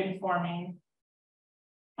that have been forming,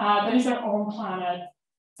 that is our own planet,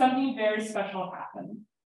 something very special happened,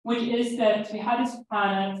 which is that we had this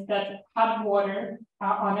planet that had water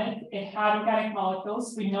on it. It had organic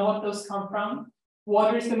molecules. We know what those come from.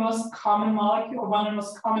 Water is the most common molecule, one of the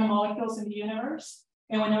most common molecules in the universe.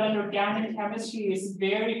 And we know that organic chemistry is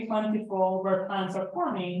very plentiful where planets are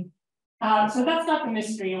forming. So that's not the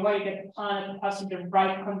mystery, a way to get the planet that has the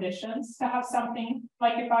right conditions to have something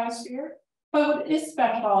like a biosphere. But what is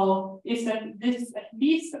special is that at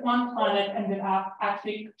least one planet ended up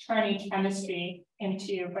actually turning chemistry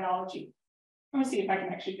into biology. Let me see if I can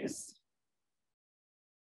actually just.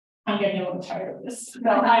 I'm getting a little tired of this. So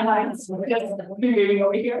I might just be moving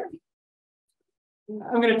over here.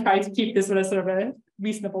 I'm going to try to keep this at a sort of a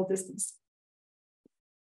reasonable distance.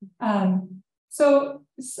 So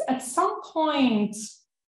at some point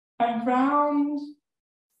around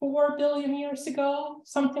 4 billion years ago,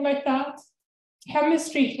 something like that,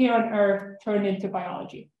 chemistry here on Earth turned into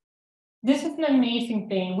biology. This is an amazing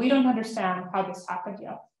thing. We don't understand how this happened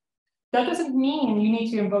yet. That doesn't mean you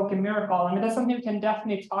need to invoke a miracle. I mean, that's something we can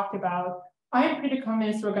definitely talk about. I am pretty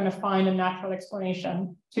convinced we're going to find a natural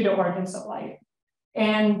explanation to the origins of life.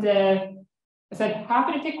 And I said,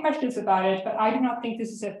 happy to take questions about it, but I do not think this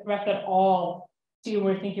is a threat at all to when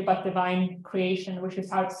we're thinking about divine creation, which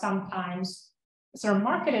is how it's sometimes sort of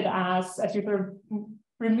marketed as you're sort of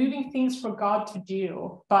removing things for God to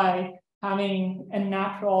do by having a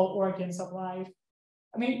natural origins of life.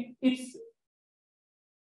 I mean,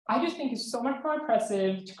 I just think it's so much more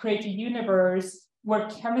impressive to create a universe where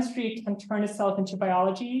chemistry can turn itself into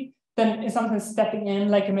biology than sometimes stepping in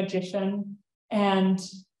like a magician and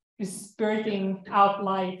spiriting out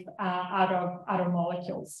life out of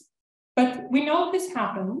molecules. But we know this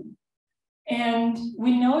happened, and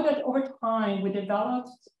we know that over time we developed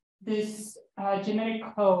this genetic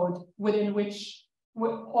code within which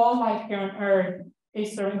all life here on Earth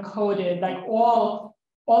is sort of encoded, like all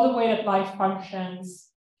the way that life functions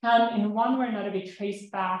can in one way or another be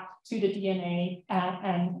traced back to the DNA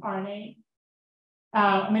and RNA.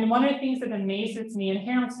 I mean, one of the things that amazes me, and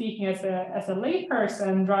here I'm speaking as a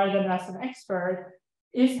layperson rather than as an expert,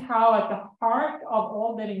 is how at the heart of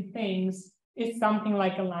all living things is something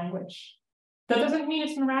like a language. That doesn't mean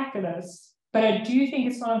it's miraculous, but I do think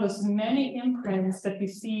it's one of those many imprints that we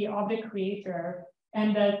see of the Creator,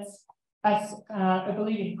 and that as a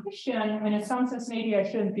believing Christian, I mean, in some sense, maybe I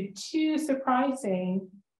shouldn't be too surprising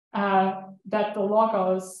that the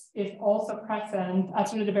Logos is also present at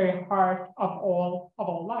sort of the very heart of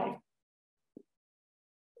all life.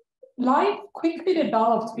 Life quickly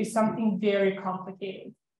developed to be something very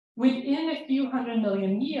complicated. Within a few 100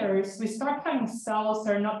 million years, we start having cells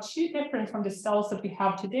that are not too different from the cells that we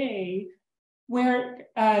have today, where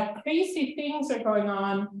crazy things are going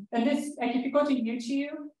on. And this, like if you go to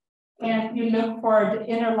YouTube and you look for the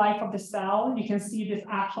inner life of the cell, you can see this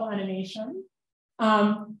actual animation.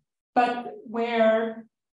 But where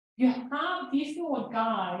you have these little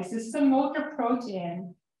guys, this is a motor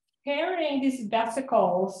protein, carrying these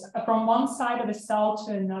vesicles from one side of the cell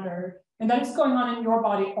to another. And that is going on in your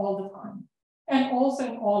body all the time, and also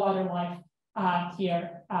in all other life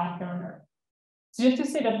here on Earth. So just to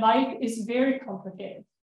say that life is very complicated.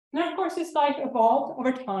 And of course, this life evolved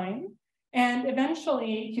over time, and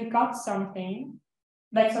eventually you got something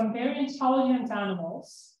like some very intelligent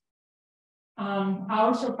animals,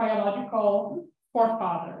 our sort of biological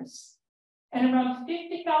forefathers. And around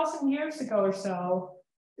 50,000 years ago or so,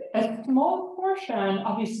 a small portion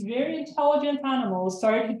of these very intelligent animals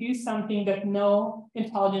started to do something that no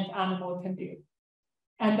intelligent animal can do.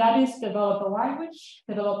 And that is develop a language,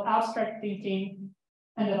 develop abstract thinking,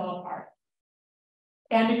 and develop art.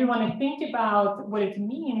 And if you want to think about what it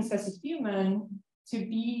means as a human to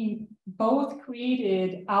be both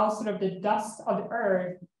created out of the dust of the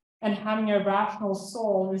earth and having a rational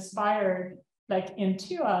soul inspired like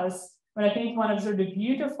into us, but I think one of the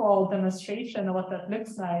beautiful demonstration of what that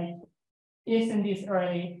looks like is in these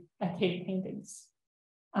early cave paintings.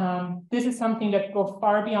 This is something that goes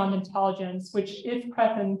far beyond intelligence, which is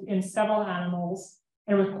present in several animals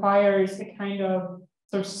and requires a kind of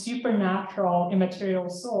sort of supernatural immaterial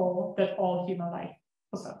soul that all human life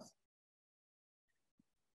possesses.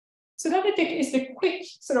 So that is the quick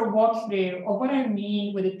sort of walkthrough of what I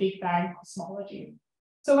mean with the Big Bang cosmology.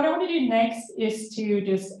 So what I want to do next is to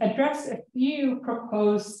just address a few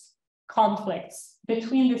proposed conflicts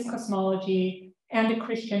between this cosmology and the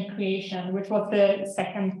Christian creation, which was the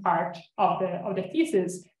second part of the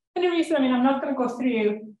thesis. And the reason, I'm not going to go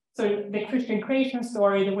through the Christian creation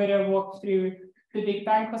story, the way that I walked through the Big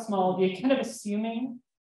Bang cosmology, kind of assuming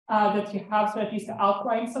that you have at least the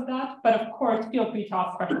outlines of that. But of course, feel free to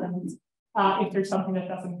ask questions if there's something that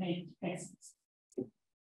doesn't make sense.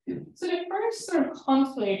 So the first sort of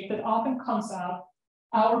conflict that often comes up,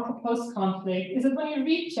 our proposed conflict, is that when you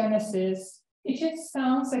read Genesis, it just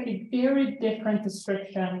sounds like a very different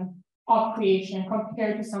description of creation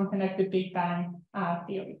compared to something like the Big Bang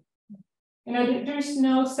theory. There's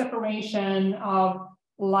no separation of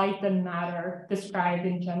light and matter described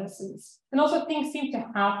in Genesis. And also things seem to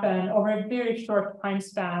happen over a very short time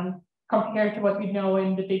span compared to what we know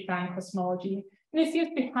in the Big Bang cosmology. And it seems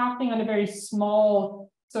to be happening on a very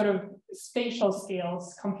small sort of spatial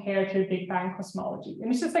scales compared to the Big Bang cosmology.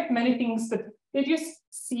 And it's just like many things that they just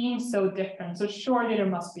seem so different. So surely there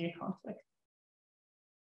must be a conflict.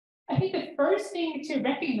 I think the first thing to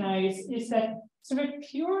recognize is that sort of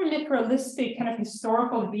pure literalistic kind of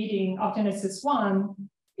historical reading of Genesis 1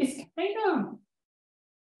 is kind of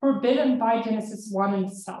forbidden by Genesis 1 in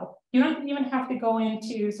itself. You don't even have to go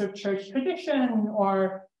into sort of church tradition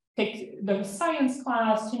or take the science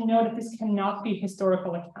class to know that this cannot be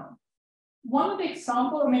historical account. One of the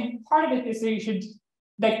examples, part of it is that you should,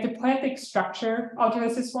 like the poetic structure of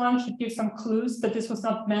Genesis 1 should give some clues that this was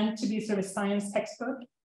not meant to be sort of a science textbook.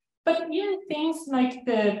 But even things like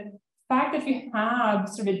the fact that you have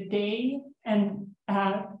sort of day and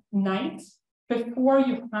night before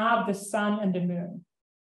you have the sun and the moon.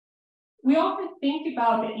 We often think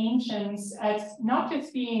about the ancients as not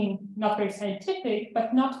just being not very scientific,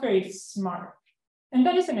 but not very smart. And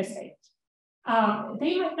that is a mistake.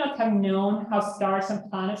 They might not have known how stars and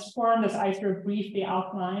planets formed, as I sort of briefly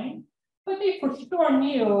outlined, but they for sure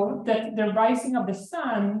knew that the rising of the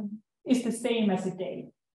sun is the same as a day.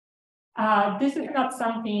 This is not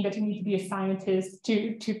something that you need to be a scientist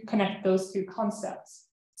to connect those two concepts.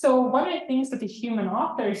 So one of the things that the human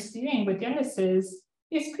author is doing with Genesis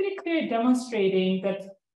is pretty clearly demonstrating that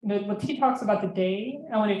what he talks about the day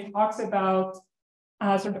and when he talks about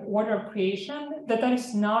sort of order of creation, that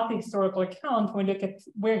is not the historical account when you look at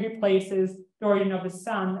where he places the origin of the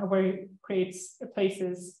sun and where he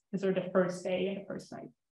places sort of the first day and the first night.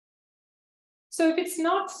 So if it's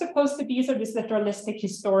not supposed to be sort of this literalistic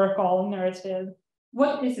historical narrative,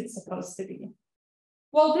 what is it supposed to be?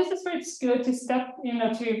 Well, this is where it's good to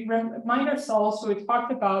to remind ourselves, so we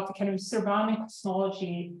talked about the kind of surrounding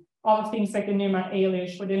cosmology of things like the Pneuma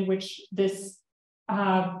Elish, within which this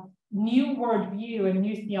new worldview and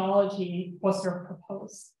new theology was sort of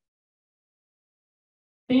proposed.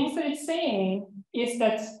 Things that it's saying is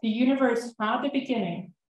that the universe had a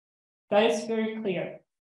beginning. That is very clear.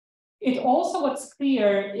 It also, what's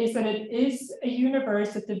clear is that it is a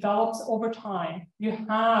universe that develops over time. You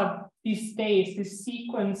have these states, this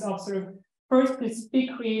sequence of sort of first this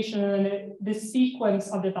big creation and this sequence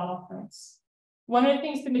of developments. One of the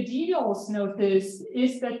things the medievals notice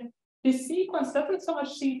is that this sequence doesn't so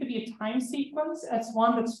much seem to be a time sequence as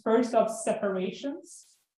one that's first of separations.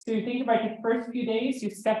 So you think about the first few days, you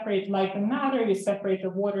separate light and matter, you separate the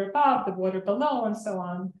water above, the water below, and so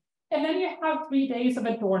on. And then you have 3 days of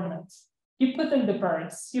adornment. You put in the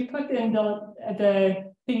birds, you put in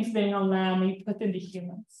the things living on land, you put in the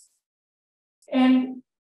humans. And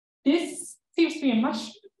this seems to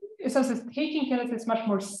be taking Genesis much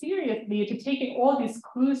more seriously, to taking all these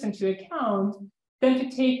clues into account, than to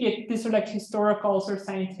take it this sort of like historical or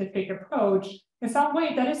scientific approach. In some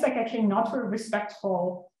way, that is like actually not very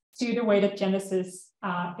respectful to the way that Genesis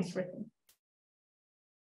is written.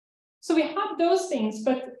 So we have those things,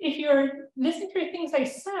 but if you're listening to the things I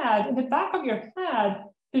said, in the back of your head,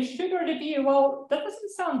 there should already be, well, that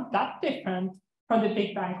doesn't sound that different from the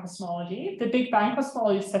Big Bang cosmology. The Big Bang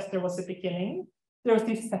cosmology says there was a beginning. there's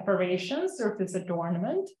these separations, there's this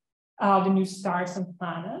adornment, the new stars and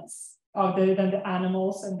planets, then the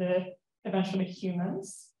animals and the eventually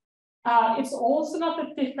humans. It's also not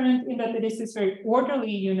that different in that it is this very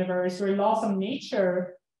orderly universe where laws of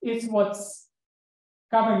nature is what's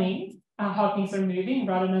governing how things are moving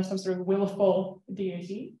rather than some sort of willful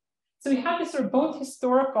deity. So we have this sort of both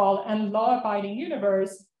historical and law-abiding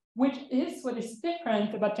universe, which is what is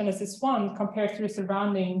different about Genesis 1 compared to the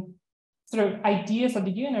surrounding sort of ideas of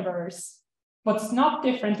the universe. What's not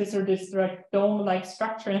different is sort of this direct dome-like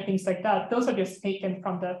structure and things like that. Those are just taken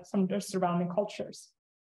from the surrounding cultures.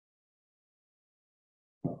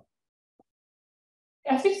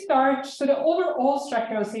 As we start, so the overall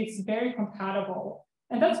structure, I would say, is very compatible.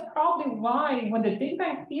 And that's probably why when the Big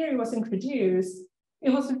Bang Theory was introduced, it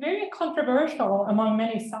was very controversial among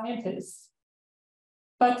many scientists.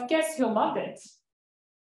 But guess who loved it?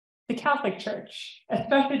 The Catholic Church,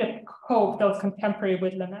 especially the Pope that was contemporary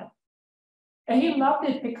with Lamech. And he loved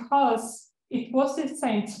it because it was this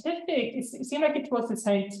scientific, it seemed like it was the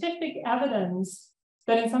scientific evidence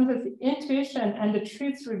that in some sense the intuition and the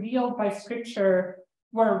truths revealed by scripture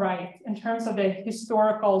were right in terms of the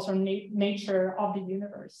historical or nature of the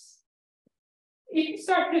universe. If you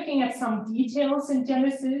start looking at some details in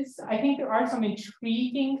Genesis, I think there are some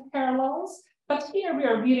intriguing parallels, but here we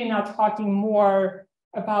are really now talking more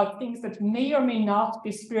about things that may or may not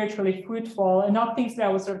be spiritually fruitful and not things that I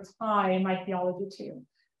would sort of tie my theology to.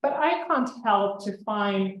 But I can't help to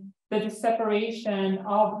find that the separation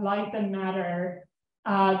of light and matter,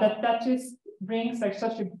 that just brings like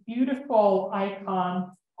such a beautiful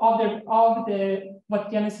icon of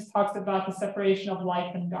what Genesis talks about, the separation of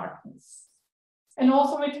light and darkness. And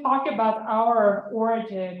also we talk about our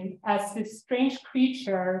origin as this strange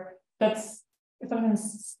creature that's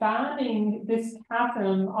sometimes spanning this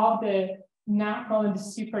chasm of the natural and the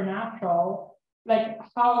supernatural, like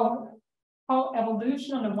how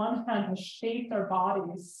evolution on the one hand has shaped our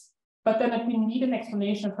bodies, but then if we need an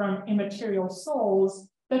explanation from immaterial souls,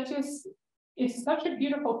 that just is such a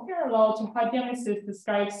beautiful parallel to how Genesis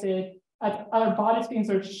describes it, as our bodies being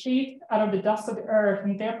sort of shaped out of the dust of the earth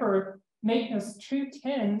and therefore making us true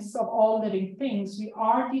kins of all living things. We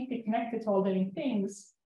are deeply connected to all living things.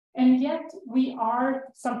 And yet we are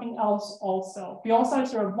something else also. We also have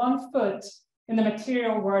sort of 1 foot in the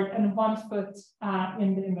material world and 1 foot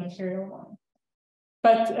in the immaterial one.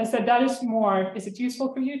 But I said, that is more, is it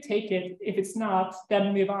useful for you? Take it. If it's not,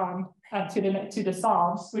 then move on to the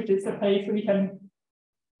Psalms, which is a place where we can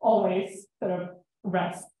always sort of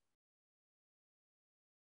rest.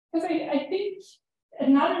 Because I think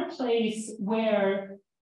another place where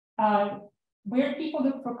people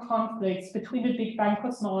look for conflicts between the Big Bang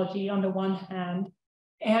cosmology on the one hand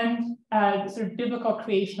and sort of biblical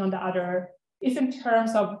creation on the other is in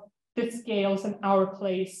terms of the scales and our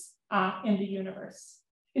place in the universe.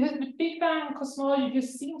 Because the Big Bang cosmology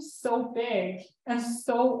just seems so big and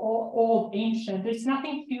so old, ancient. There's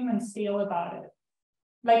nothing human scale about it.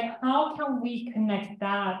 Like, how can we connect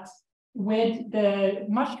that with the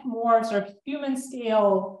much more sort of human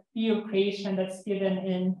scale view of creation that's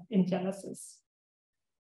given in Genesis?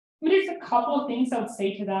 I mean, there's a couple of things I would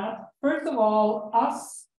say to that. First of all,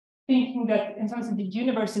 us thinking that in terms of the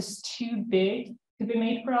universe is too big to be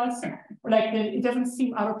made for us, or like it doesn't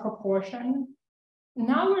seem out of proportion.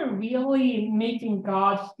 Now we're really making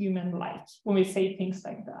God human-like when we say things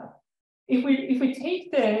like that. If we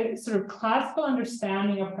take the sort of classical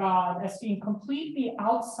understanding of God as being completely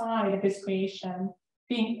outside of his creation,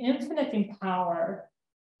 being infinite in power,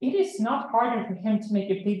 it is not harder for him to make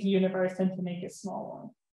a big universe than to make a small one.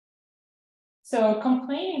 So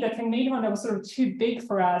complaining that he made one that was sort of too big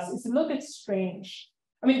for us is a little bit strange.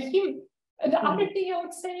 I mean, the other thing I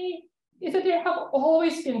would say is that there have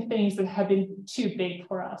always been things that have been too big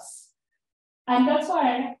for us. And that's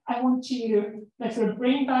why I want to like sort of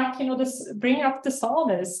bring back, bring up the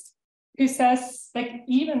psalmist who says, like,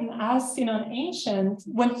 even as an ancient,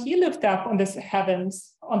 when he looked up on the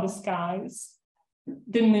heavens, on the skies,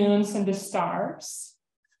 the moons and the stars,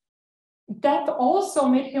 that also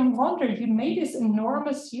made him wonder, you made this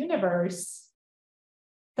enormous universe,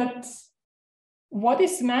 that what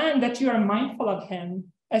is man that you are mindful of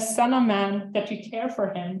him, a son of man that you care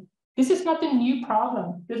for him? This is not a new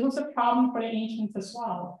problem. This was a problem for the ancients as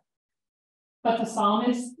well. But the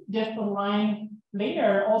psalmist, just a line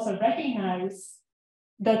later, also recognized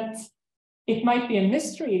that it might be a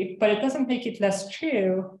mystery, but it doesn't make it less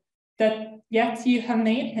true that yet you have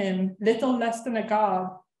made him little less than a god,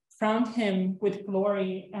 crowned him with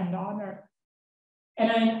glory and honor. And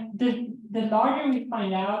then the larger we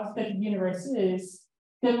find out that the universe is,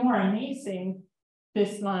 the more amazing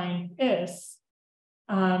this line is.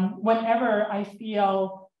 whenever I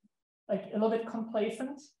feel like a little bit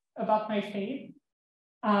complacent about my faith,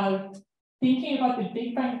 thinking about the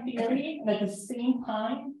Big Bang Theory and at the same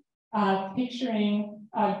time picturing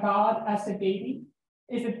God as a baby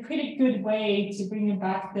is a pretty good way to bring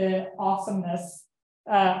back the awesomeness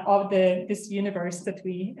of this universe that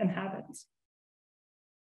we inhabit.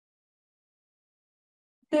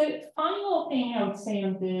 The final thing I would say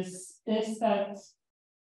on this is that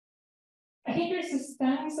I think there's a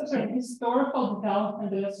sense of sort of historical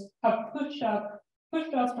development that have pushed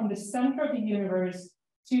us from the center of the universe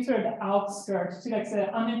to sort of the outskirts, to like the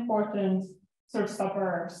unimportant sort of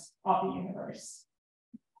suburbs of the universe.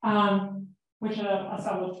 Which, as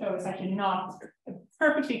I will show, is actually not a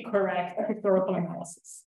perfectly correct historical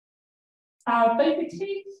analysis. But if you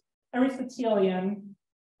take Aristotelian,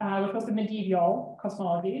 which was the medieval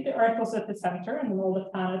cosmology, the Earth was at the center and then all the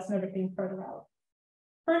planets and everything further out.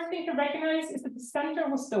 First thing to recognize is that the center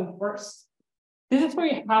was the worst. This is where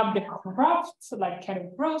you have the corrupt, so like kind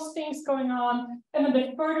of gross things going on, and then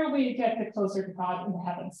the further we get, the closer to God in the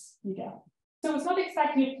heavens you get. So it's not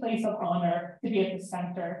exactly a place of honor to be at the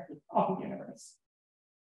center of the universe.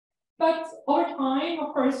 But over time,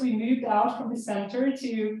 of course, we moved out from the center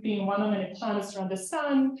to being one of many planets around the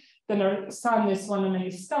sun. Then our sun is one of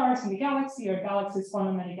many stars in the galaxy, our galaxy is one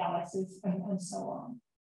of many galaxies, and so on.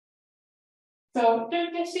 So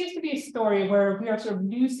there seems to be a story where we are sort of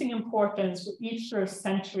losing importance with each sort of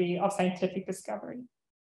century of scientific discovery.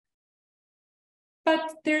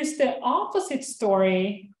 But there's the opposite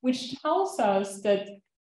story, which tells us that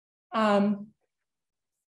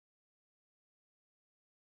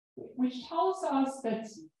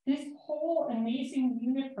this whole amazing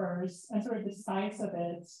universe and sort of the size of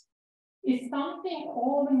it is something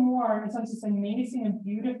all the more, in some sense, amazing and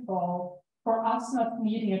beautiful for us not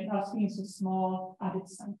needing it, us being so small at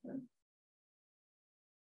its center.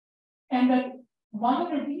 And that one of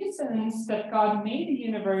the reasons that God made the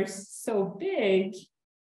universe so big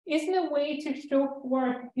is in a way to show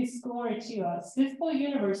forth his glory to us. This whole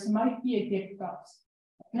universe might be a gift to us.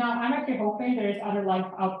 Now, I'm actually hoping there is other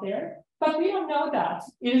life out there, but we don't know that.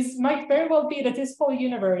 It might very well be that this whole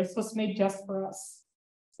universe was made just for us.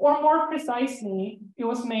 Or more precisely, it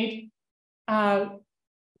was made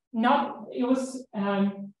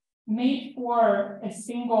made for a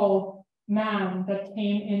single man that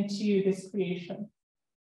came into this creation.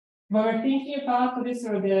 When we're thinking about what is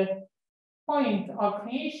sort of the point of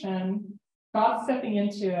creation, God stepping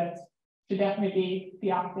into it should definitely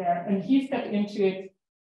be up there, and he stepped into it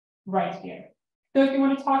right here. So if you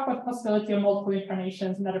want to talk about the possibility of multiple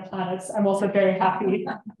incarnations and other planets, I'm also very happy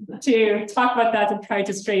to talk about that and try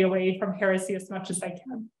to stray away from heresy as much as I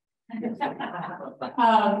can.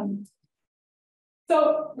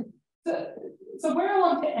 So where I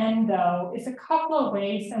want to end, though, is a couple of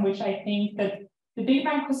ways in which I think that the Big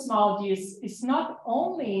Bang cosmology is not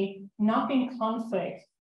only not in conflict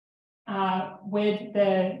with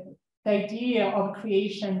the idea of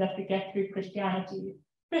creation that we get through Christianity,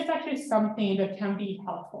 but it's actually something that can be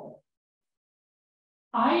helpful.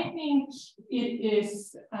 I think it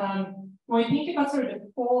is, when we think about sort of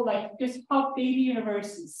the whole, like just how big the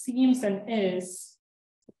universe seems and is,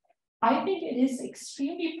 I think it is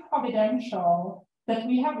extremely providential that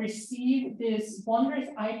we have received this wondrous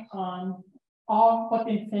icon of what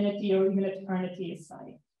infinity or even eternity is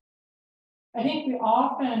like. I think we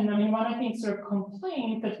often, one I think sort of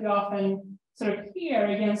complaint that we often sort of hear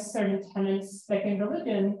against certain tenets, like in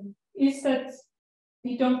religion, is that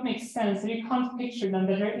they don't make sense, that you can't picture them,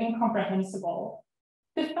 that they're incomprehensible.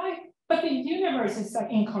 But the universe is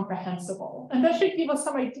like incomprehensible. And that should give us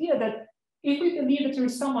some idea that if we believe that there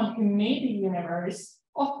is someone who made the universe,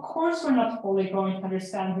 of course we're not fully going to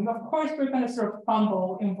understand him. Of course we're going to sort of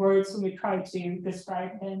fumble in words when we try to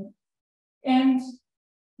describe him. And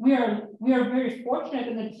we are very fortunate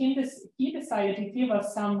in that he decided to give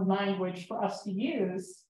us some language for us to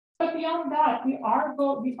use. But beyond that, we are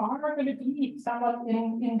going to be somewhat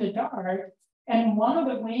in the dark. And one of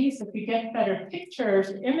the ways that we get better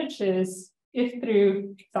pictures, images, is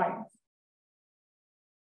through science.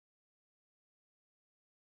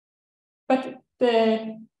 But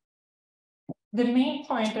the main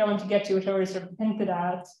point that I want to get to, which I already sort of hinted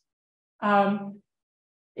at,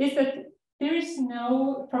 is that there is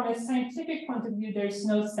no, from a scientific point of view, there's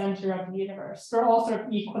no center of the universe. They're all sort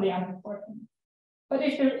of equally unimportant. But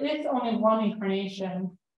if there is only one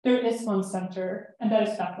incarnation, there is one center, and that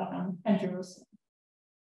is Bethlehem and Jerusalem.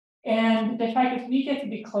 And the fact that we get to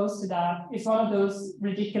be close to that is one of those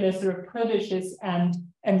ridiculous sort of privileges and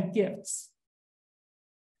gifts.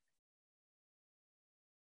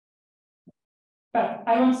 But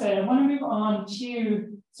I want to move on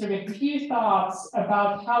to sort of a few thoughts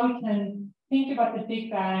about how we can think about the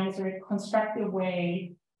Big Bang in sort of a constructive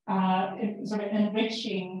way, sort of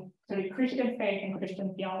enriching sort of Christian faith and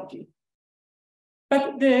Christian theology.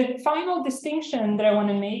 But the final distinction that I want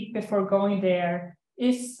to make before going there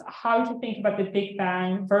is how to think about the Big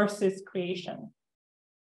Bang versus creation.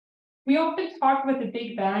 We often talk about the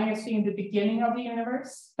Big Bang as being the beginning of the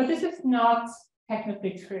universe, but this is not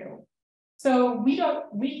technically true. So we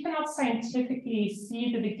cannot scientifically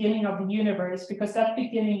see the beginning of the universe because that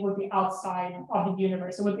beginning would be outside of the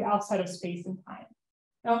universe. It would be outside of space and time.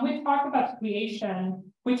 Now, when we talk about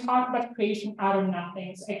creation, we talk about creation out of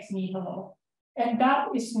nothing, ex nihilo. And that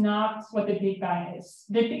is not what the Big Bang is.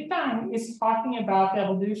 The Big Bang is talking about the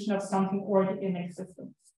evolution of something already in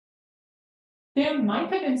existence. There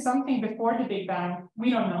might have been something before the Big Bang, we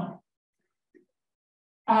don't know.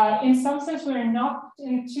 In some sense, we're not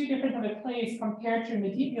in too different of a place compared to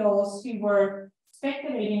medievals who were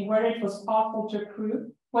speculating whether it was possible to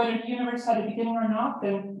prove whether the universe had a beginning or not.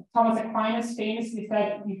 And Thomas Aquinas famously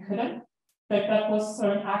said you couldn't, that was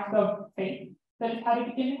sort of an act of faith that it had a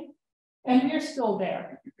beginning. And we're still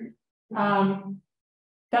there.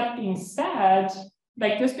 That being said,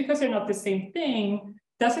 like just because they're not the same thing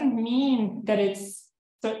doesn't mean that it's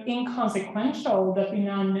so inconsequential that we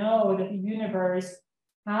now know that the universe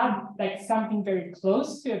had like something very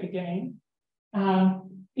close to a beginning.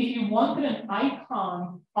 If you wanted an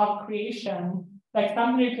icon of creation, like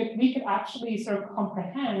something we could actually sort of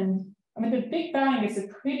comprehend, I mean, the Big Bang is a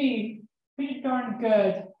pretty darn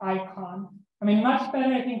good icon. I mean, much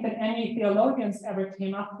better, I think, than any theologians ever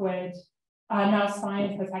came up with. Now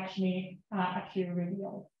science has actually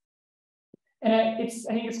revealed. And I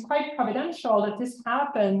think it's quite providential that this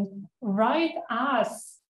happened right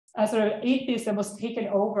as sort of atheism was taken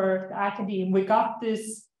over the academe. We got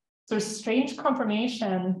this sort of strange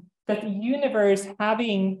confirmation that the universe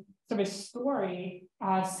having sort of a story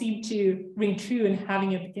seemed to ring true and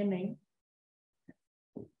having a beginning.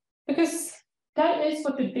 Because that is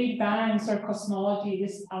what the Big Bang sort of cosmology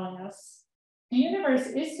is telling us. The universe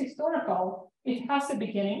is historical. It has a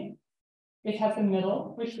beginning. It has a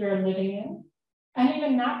middle, which we are living in. And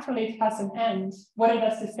even naturally, it has an end. Whether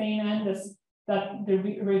that's the same end as that they're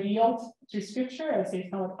revealed through scripture, I say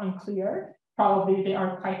it's somewhat unclear. Probably they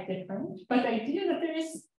are quite different. But the idea that there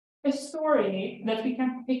is a story that we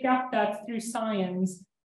can pick up that through science,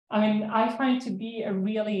 I mean, I find to be a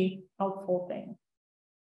really helpful thing.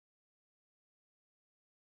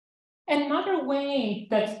 Another way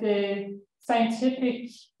that the scientific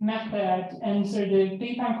method and sort of the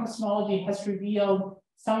Big Bang cosmology has revealed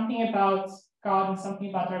something about God and something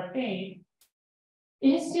about our faith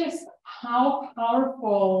is just how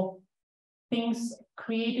powerful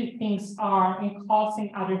created things are in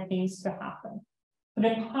causing other things to happen. So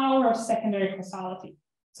the power of secondary causality.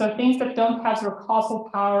 So things that don't have sort of causal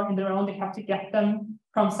power in their own, they have to get them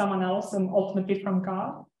from someone else and ultimately from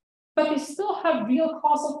God. But they still have real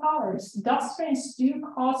causal powers. Dust storms do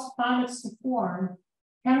cause planets to form.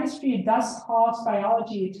 Chemistry does cause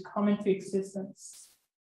biology to come into existence.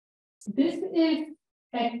 This is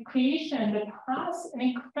a creation that has an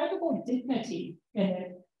incredible dignity in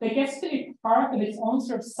it that gets to be part of its own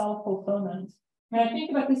sort of self-fulfillment. When I think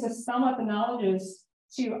about this as somewhat analogous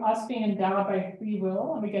to us being endowed by free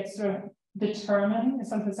will, and we get to sort of determine, in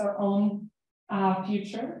some sense, our own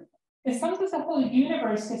future. In some sense, the whole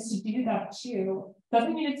universe gets to do that too.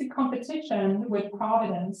 Doesn't mean it's a competition with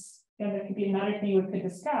providence, and that could be another thing we could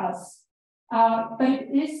discuss. But it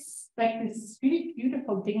is like this really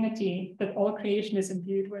beautiful dignity that all creation is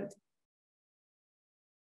imbued with.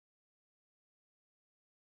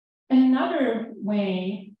 Another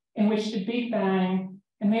way in which the Big Bang,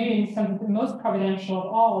 and maybe in some of the most providential of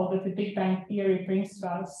all that the Big Bang theory brings to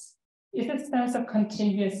us, is a sense of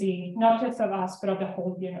continuity, not just of us, but of the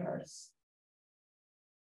whole universe.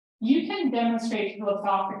 You can demonstrate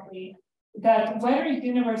philosophically that whether a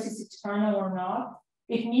universe is eternal or not,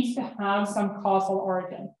 it needs to have some causal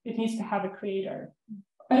origin. It needs to have a creator.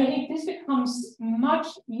 But I think this becomes much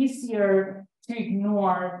easier to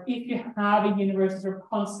ignore if you have a universe that are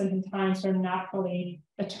constant in time, sort of naturally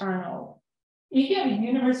eternal. If you have a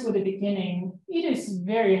universe with a beginning, it is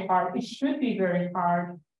very hard. It should be very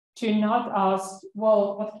hard to not ask,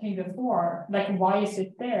 well, what came before? Like, why is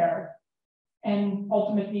it there? And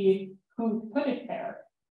ultimately, who put it there?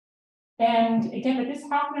 And again, if this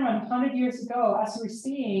happened around 100 years ago, as we're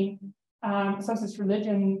seeing substance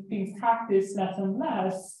religion being practiced less and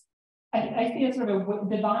less, I see a sort of a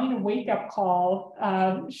divine wake-up call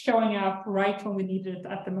showing up right when we need it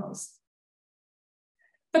at the most.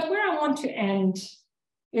 But where I want to end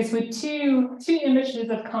is with two images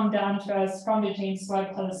that come down to us from the James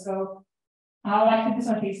Webb Telescope. Actually, this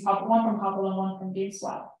one is one from Hubble and one from James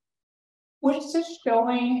Webb, which is just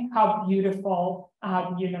showing how beautiful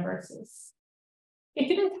the universe is. It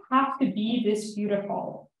didn't have to be this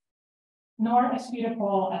beautiful, nor as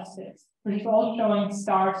beautiful as this, but it's all showing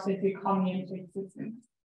stars that are coming into existence.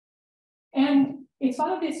 And it's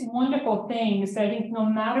one of these wonderful things that I think no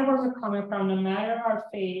matter where we're coming from, no matter our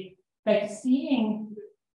faith, like seeing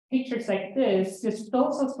pictures like this just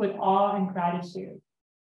fills us with awe and gratitude.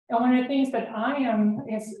 And one of the things that I am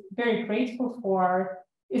very grateful for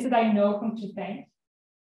is that I know whom to thank.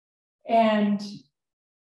 And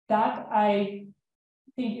that I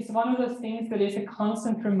think is one of those things that is a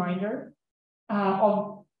constant reminder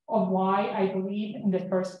of why I believe in the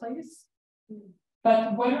first place.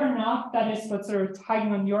 But whether or not that is what's sort of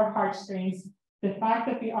tugging on your heartstrings, the fact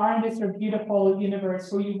that we are in this sort of beautiful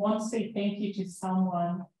universe where you want to say thank you to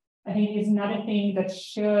someone, I think is another thing that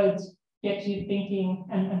should get you thinking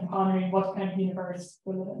and pondering what kind of universe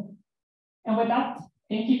we live in. And with that,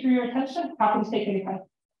 thank you for your attention. Happy to take any questions.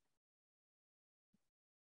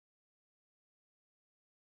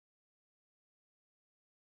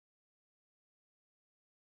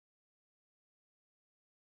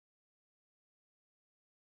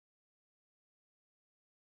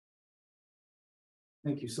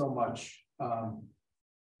 Thank you so much.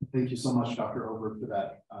 Thank you so much, Dr. Oberg, for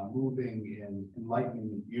that moving and enlightening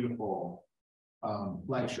and beautiful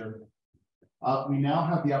lecture. We now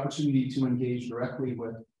have the opportunity to engage directly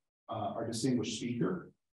with our distinguished speaker.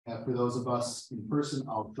 And for those of us in person,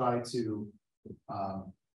 I'll try to,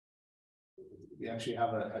 we actually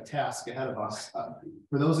have a task ahead of us.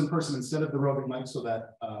 For those in person, instead of the roving mic, so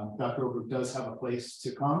that Dr. Oberg does have a place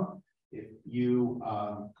to come, if you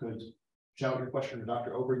could shout your question to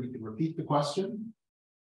Dr. Oberg, you can repeat the question.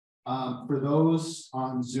 For those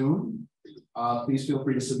on Zoom, please feel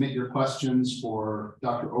free to submit your questions for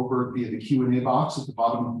Dr. Oberg via the Q&A box at the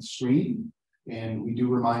bottom of the screen. And we do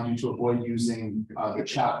remind you to avoid using the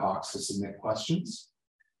chat box to submit questions.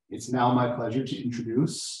 It's now my pleasure to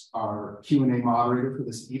introduce our Q&A moderator for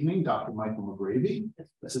this evening, Dr. Michael McGravy,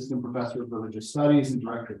 Assistant Professor of Religious Studies and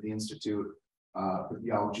Director of the Institute for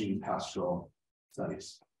Theology and Pastoral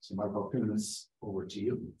Studies. So Michael, I'll turn this over to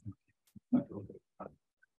you.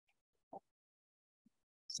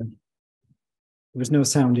 So, there's no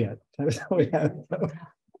sound yet.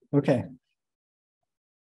 Okay.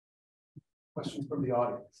 Questions from the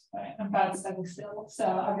audience. All right, I'm bad standing still, so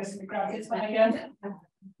I'm just going to grab this one again.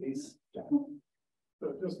 Please. So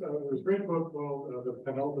just there's a great book called The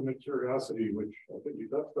Penultimate Curiosity, which I think you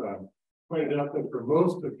touched on, pointed out that for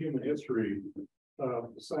most of human history,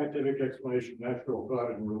 scientific explanation, natural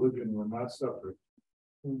thought, and religion were not separate.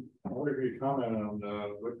 I wonder if you comment on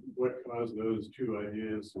what caused those two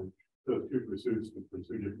ideas and those two pursuits to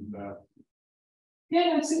pursue different paths.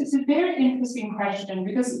 Yeah, it's a very interesting question,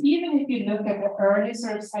 because even if you look at the early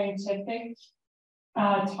sort of scientific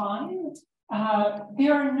time, they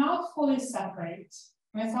are not fully separate.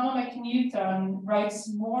 I mean, someone like Newton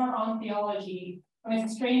writes more on theology, I mean,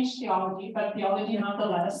 strange theology, but theology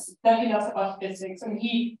nonetheless, than he does about physics. And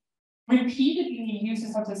he repeatedly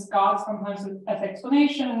uses such as God sometimes as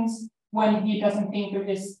explanations when he doesn't think there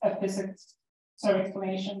is a physics sort of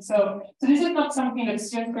explanation. So this is not something that's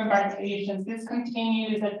just going back to ancients. This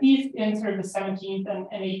continues at least in sort of the 17th and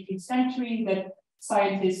 18th century, that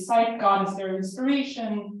scientists cite God as their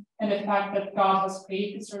inspiration, and the fact that God has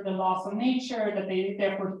created sort of the laws of nature, that they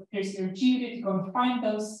therefore there's their duty to go and find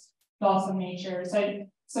those laws of nature.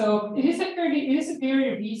 So it is a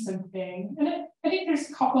very recent thing, and I think there's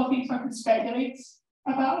a couple of things one could speculate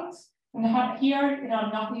about. And here,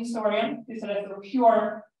 I'm not a historian, these are sort of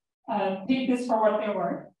pure. Take this for what they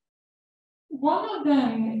were. One of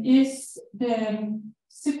them is the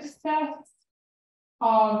success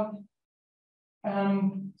of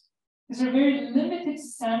there's a very limited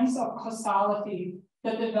sense of causality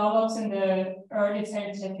that develops in the early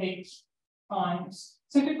scientific times.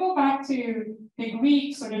 So if you go back to the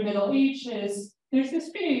Greeks or the Middle Ages, there's this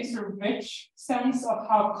pretty sort of rich sense of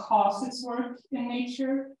how causes work in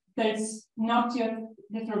nature. That's not just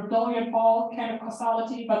the sort of billiard ball kind of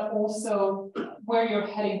causality, but also where you're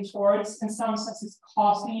heading towards. In some sense, it's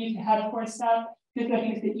causing you to head towards that. This, I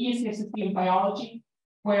think, is the easiest to see in biology,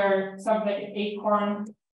 where something like an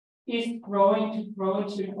acorn is growing to grow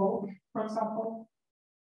into an oak, for example.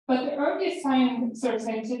 But the early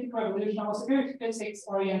scientific revolution was a very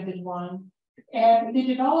physics-oriented one. And they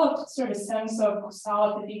developed sort of a sense of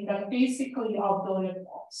causality that basically are billiard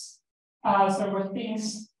balls. So where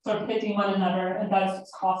things sort of hitting one another, and that's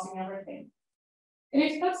what's causing everything. And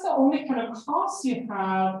if that's the only kind of cause you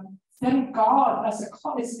have, then God as a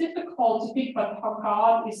cause, it's difficult to think about how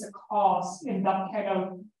God is a cause in that kind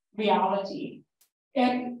of reality.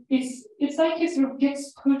 And it's like he sort of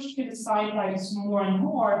gets pushed to the sidelines more and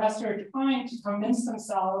more as they're trying to convince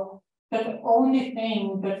themselves that the only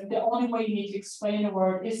way you need to explain the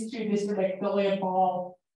world is through this like Billy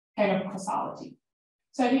ball kind of causality.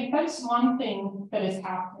 So I think that's one thing that is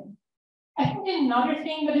happening. I think another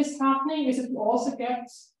thing that is happening is that we also get,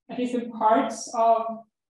 at least in parts of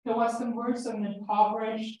the Western world, an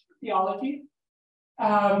impoverished theology.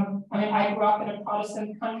 I mean, I grew up in a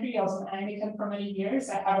Protestant country. I was an Anglican for many years.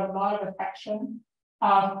 I have a lot of affection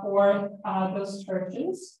for those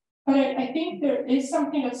churches. But I think there is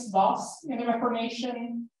something that's lost in the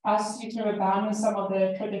Reformation as you sort of abandon some of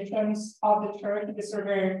the traditions of the church, this sort of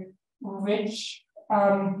very rich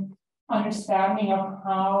understanding of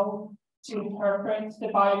how to interpret the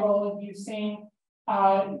Bible using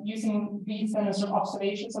reason and sort of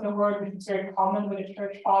observations of the word, which is very common with the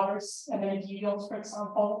church fathers and the medievals, for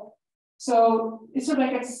example. So it's sort of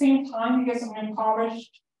like at the same time you get some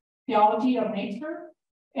impoverished theology of nature,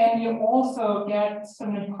 and you also get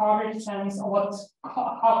some impoverished sense of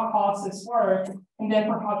how causes work, and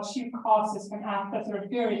therefore how two causes can act at sort of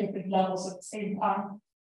very different levels at the same time.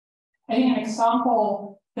 I think an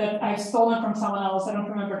example that I've stolen from someone else, I don't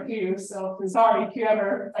remember who, so sorry,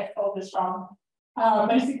 whoever I told this from,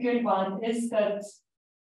 but it's a good one, is that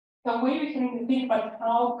the way we can think about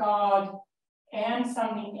how God and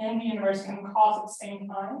something in the universe can cause at the same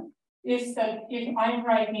time is that if I'm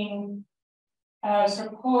writing sort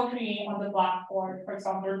of poetry on the blackboard, for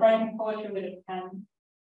example, writing poetry with a pen,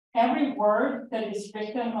 every word that is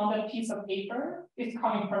written on that piece of paper is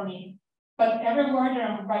coming from me. But every word that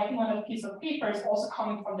I'm writing on that piece of paper is also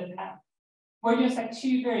coming from the pen. We're just like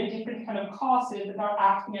two very different kind of causes that are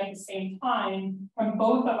acting at the same time, and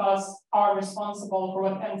both of us are responsible for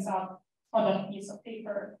what ends up on that piece of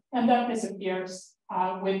paper. And that disappears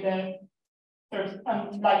with the sort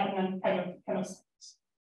of enlightenment kind of sense.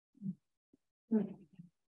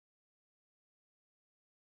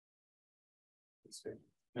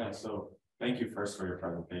 Yeah, so thank you first for your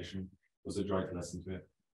presentation. It was a joy to listen to it.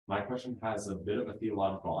 My question has a bit of a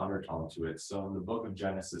theological undertone to it. So in the book of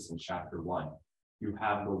Genesis in chapter 1, you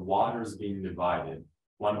have the waters being divided,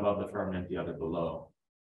 one above the firmament, the other below.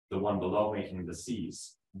 The one below making the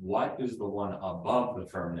seas. What is the one above the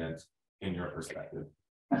firmament in your perspective?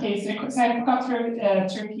 Okay, so I forgot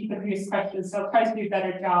to repeat the previous question, so I'll try to do a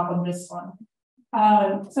better job on this one.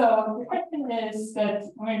 So the question is that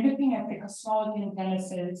when we're looking at the cosmology in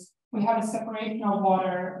Genesis, we have a separation of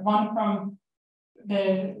water, one from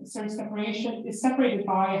the sort of separation is separated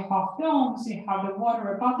by a half dome. So you have the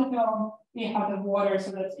water above the dome, you have the water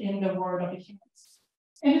so that's in the world of the humans.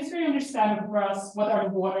 And it's very understandable for us what are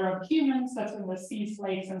the water of humans, that's in the seas,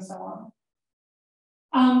 lakes, and so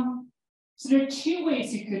on. So there are two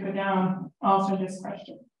ways you could go down answering this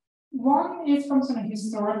question. One is from some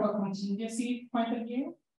historical contingency point of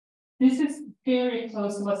view. This is very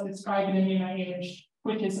close to what's described in the Pneuma age,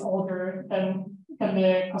 which is older than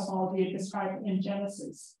the cosmology described in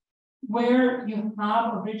Genesis, where you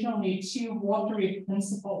have originally two watery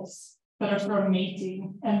principles that are sort of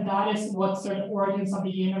mating, and that is what sort of origins of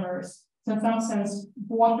the universe. So in some sense,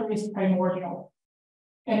 water is primordial,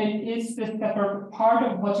 and it is this separate part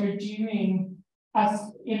of what you're doing as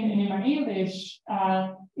in Pneuma English,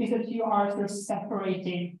 is that you are sort of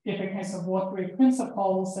separating different kinds of watery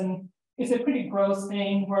principles, and it's a pretty gross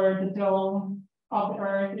thing where the dome of the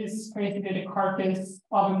earth is created in the carcass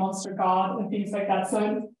of a monster god and things like that.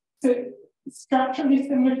 So structurally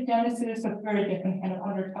similar to Genesis, but very different kind of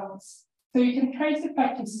undertones. So you can trace it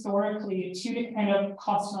back historically to the kind of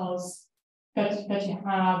cosmos that you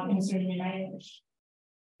have in sort of English.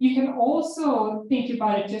 You can also think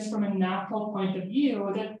about it just from a natural point of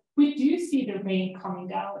view that we do see the rain coming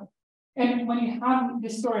down. And when you have the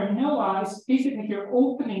story of Noah, it's basically you're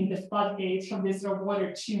opening the floodgates from this sort of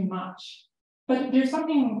water too much. But there's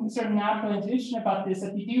something sort of natural intuition about this,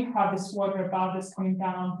 that you do have this water above that's coming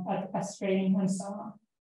down as rain and so on.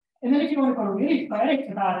 And then if you want to go really poetic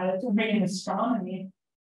about it and bring in astronomy,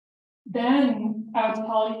 then I would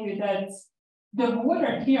tell you that the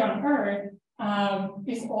water here on Earth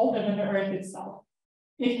is older than the Earth itself.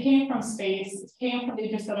 It came from space, it came from the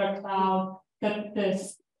interstellar cloud that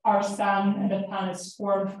our sun and the planets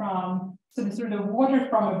formed from. So the sort of water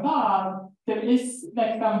from above, there is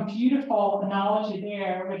like some beautiful analogy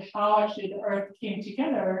there with how actually the Earth came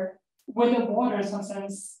together with the water, in some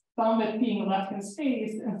sense, some of it being left in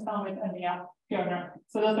space and some of it ending up here on Earth.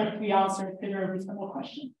 So those are three answers to your reasonable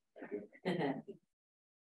question.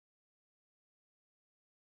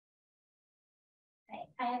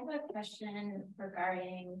 have a question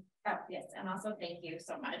regarding, yes, and also thank you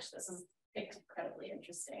so much. This is incredibly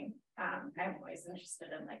interesting. I'm always interested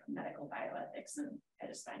in like medical bioethics, and I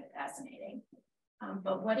just find it fascinating.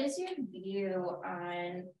 But what is your view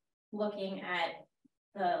on looking at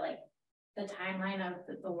the timeline of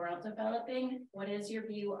the world developing? What is your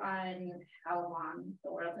view on how long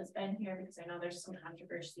the world has been here? Because I know there's some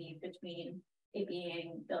controversy between it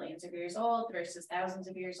being billions of years old versus thousands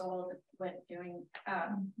of years old with dealing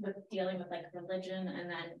with like religion and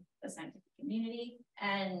then the scientific community.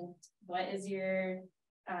 And what is your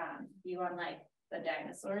view on like the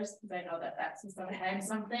dinosaurs? Because I know that that's sometimes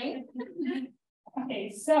something. Okay,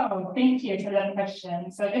 so thank you for that question.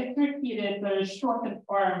 So just to repeat it, the shortened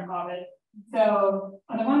form of it. So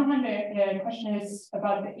on the one hand, the question is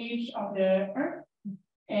about the age of the Earth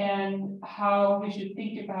and how we should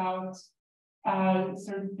think about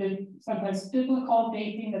sort of the sometimes biblical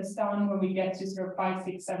dating that's done when we get to sort of 5,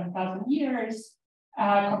 6, 7,000 years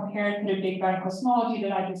compared to the Big Bang cosmology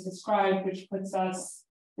that I just described, which puts us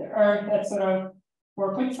the Earth at sort of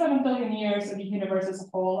 4.7 billion years and the universe as a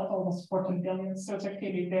whole at almost 14 billion. So it's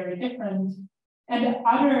actually very different. And the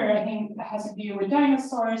other, I think, has to do with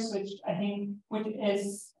dinosaurs, which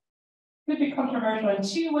could be controversial in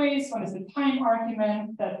two ways. One is the time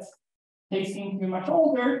argument that they seem to be much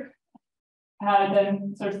older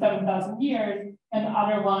than sort of 7,000 years, and the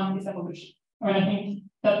other one is evolution. I mean, I think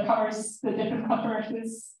that covers the different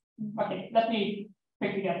controversies. Okay, let me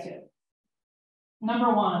quickly get to it.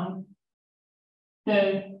 Number one,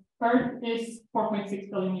 the Earth is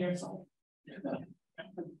 4.6 billion years old.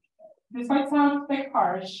 This might sound like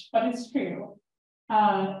harsh, but it's true. We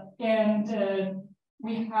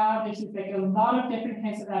have like a lot of different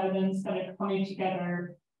kinds of evidence that are coming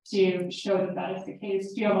together to show that that is the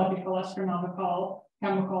case: geological, astronomical,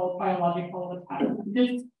 chemical, biological, what have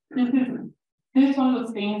you. This is one of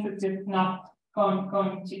those things that's just not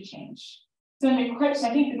going to change. So the question,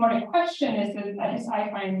 I think, the question is that I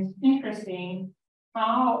find interesting: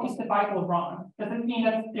 how is the Bible wrong? Does it mean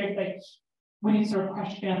that there's like we need to sort of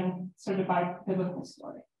question sort of the biblical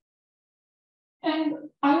story? And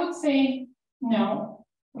I would say no.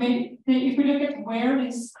 I mean, if we look at where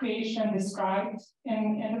is creation described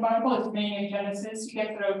in the Bible, it's mainly in Genesis. You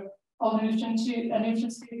get sort of allusions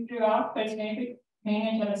throughout, but it's mainly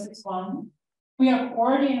in Genesis 1. We have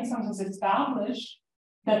already in some sense established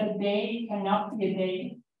that the day cannot be a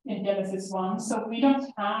day in Genesis 1. So we don't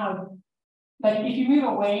have, like, if you move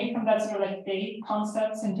away from that sort of like day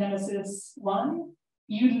concepts in Genesis 1,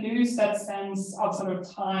 you lose that sense of sort of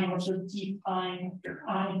time or sort of deep time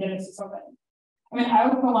in Genesis already. I mean, I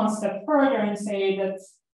would go one step further and say that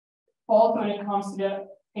also when it comes to the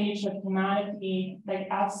age of humanity, like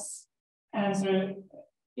us and sort of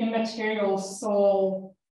immaterial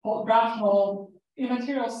soul holder,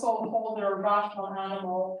 rational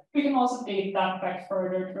animal, we can also date that back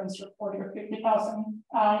further to sort of 40 or 50,000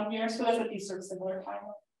 years, so that's at least sort of similar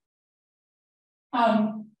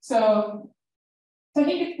time. So I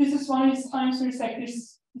think this is one of these times where it's like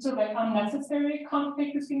this sort of like unnecessary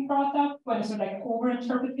conflict is being brought up, when it's sort of like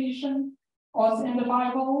overinterpretation was in the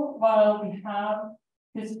Bible, while we have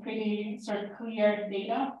this pretty sort of clear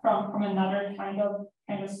data from another kind of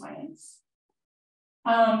science.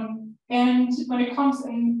 And when it comes,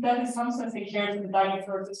 and that in some sense it shares with the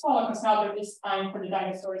dinosaurs as well, because now there is time for the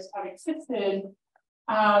dinosaurs to have existed.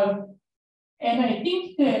 And I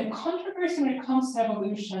think the controversy when it comes to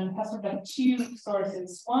evolution has sort of two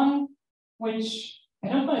sources. One, which I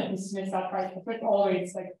don't want to dismiss that part, but there's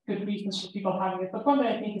always like good reasons for people having it, but one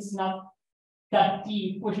that I think is not that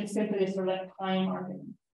deep, which is simply this sort of like time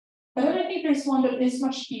argument. But then I think there's one that is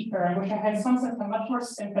much deeper, and which I have some sense of much more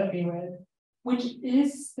sympathy with, which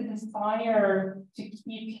is the desire to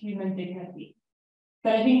keep human dignity.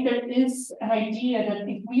 That I think there is an idea that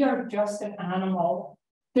if we are just an animal,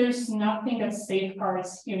 there's nothing that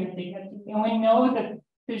safeguards human dignity. And we know that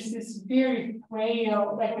there's this very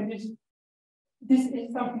frail, like this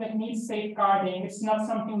is something that needs safeguarding. It's not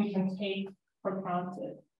something we can take for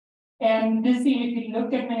granted. And this thing, if you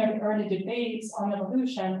look at many of the early debates on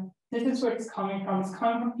evolution, this is where it's coming from. It's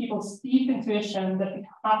coming from people's deep intuition that we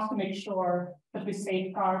have to make sure that we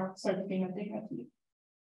safeguard certain human dignity.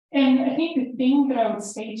 And I think the thing that I would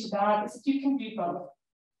say to that is that you can do both.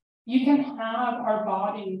 You can have our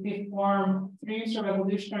body be formed through sort of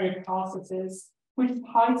evolutionary processes, which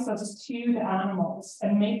ties us to the animals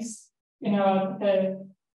and makes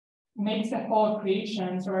the whole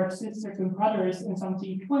creation sort of our sisters and brothers in some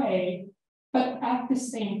deep way. But at the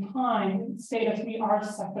same time, say that we are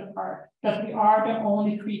set apart, that we are the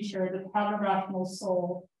only creature that have a rational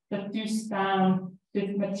soul, that do span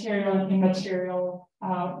with material and immaterial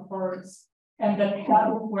words, and that is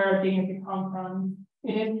where dignity comes from.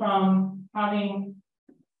 It is from having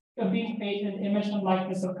being created in the image and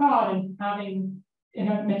likeness of God and having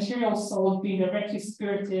material soul being directly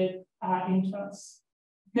spirited into us.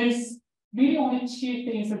 There's really only two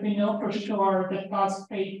things that we know for sure that God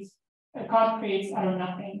creates out of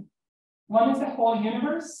nothing. One is the whole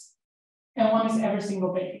universe, and one is every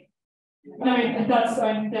single baby. I mean, that's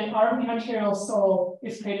our immaterial soul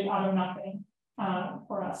is created out of nothing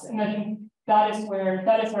for us, and I think that is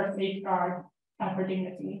our safeguard for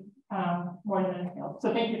dignity more than anything else.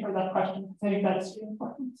 So thank you for that question. I think that is really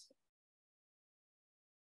important.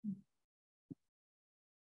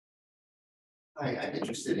 Hi, I'm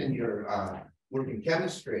interested in your work in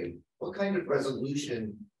chemistry. What kind of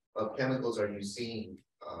resolution of chemicals are you seeing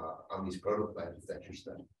on these protoplanets that you're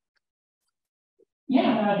studying?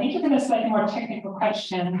 Yeah, thank you for this slightly more technical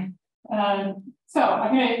question. So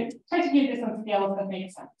I'm going to try to give this on scale that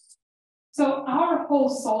makes sense. So our whole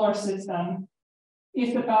solar system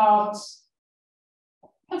is about,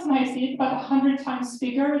 that's how I see it, about 100 times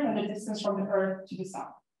bigger than the distance from the Earth to the Sun,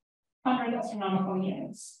 100 astronomical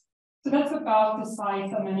units. So that's about the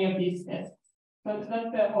size of many of these disks. So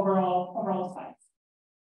that's the overall size.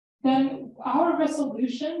 Then our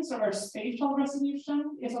resolutions, or our spatial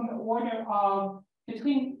resolution, is on the order of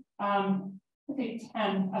between, let's say,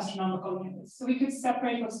 10 astronomical units. So we could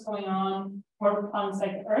separate what's going on where planets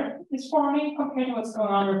like the Earth is forming compared to what's going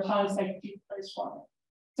on where planets like Jupiter is forming.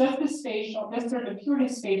 So that's the spatial, that's sort of the purely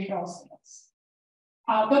spatial sense.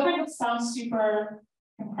 That might not sound super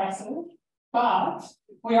impressive, but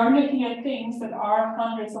we are looking at things that are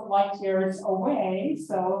hundreds of light years away.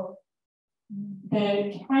 So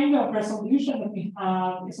the kind of resolution that we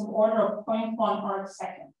have is an order of 0.1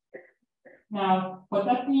 arcsecond. Now, what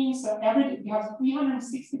that means, so you have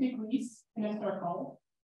 360 degrees in a circle.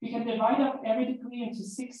 We can divide up every degree into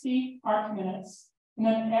 60 arc minutes, and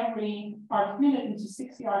then every arc minute into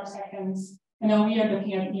 60 arc seconds. And then we are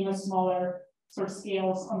looking at even smaller sort of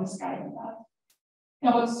scales on the sky than that.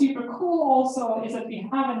 Now, what's super cool also is that we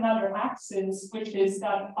have another axis, which is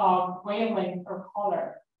that of wavelength or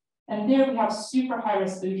color. And there we have super high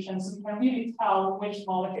resolution, so we can really tell which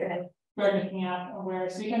molecule we're looking at and where.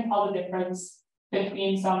 So you can tell the difference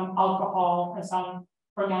between some alcohol and some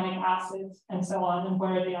organic acids and so on, and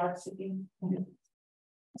where they are sitting.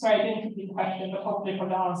 Sorry, I didn't repeat the question, but hopefully for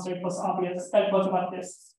the answer it was obvious that it was about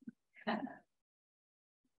this.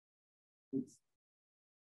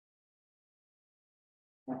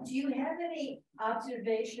 Do you have any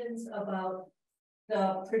observations about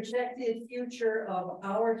the projected future of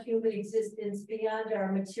our human existence beyond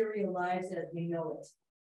our material lives as we know it?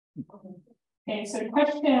 Okay, so the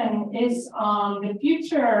question is on the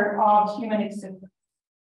future of human existence.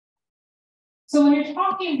 So when you're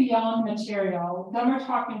talking beyond material, then we're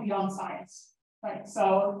talking beyond science, right?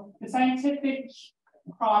 So the scientific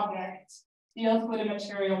project deals with the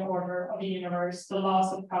material order of the universe, the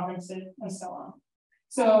laws that governs it, and so on.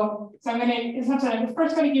 So I'm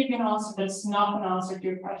first going to give you an answer that's not an answer to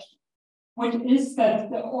your question, which is that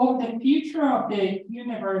the future of the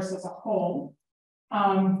universe as a whole,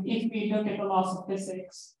 if we look at the laws of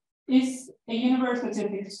physics, is a universe that's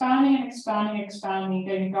expanding and expanding and expanding,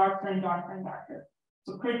 getting darker and darker and darker.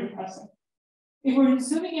 So pretty depressing. If we're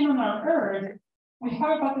zooming in on our Earth, we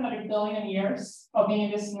have about another billion years of being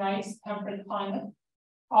in this nice temperate climate.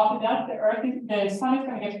 After that, the sun is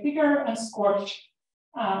going to get bigger and scorch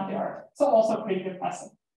the Earth. So also pretty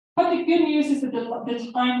depressing. But the good news is that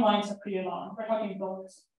the timelines are pretty long. We're talking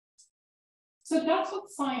billions. So that's what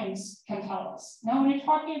science can tell us. Now, when you're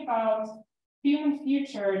talking about human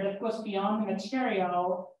future that goes beyond the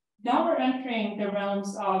material, now we're entering the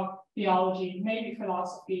realms of theology, maybe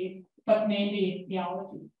philosophy, but mainly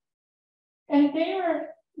theology. And there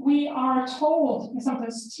we are told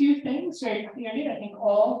sometimes two things very clearly, I think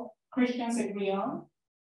all Christians agree on.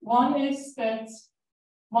 One is that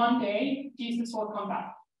one day Jesus will come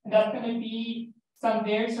back. And that's going to be some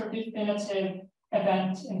very sort of definitive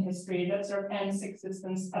event in history that sort of ends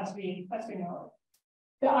existence as we know it.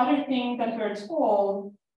 The other thing that we're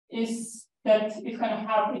told is that it's going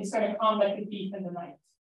to come like a thief in the night.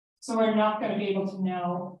 So we're not going to be able to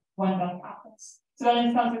know when that happens. So that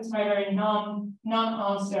in some sense, it's my very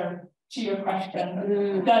non-answer to your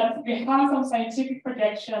question. That we have some scientific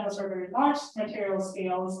projections or very large material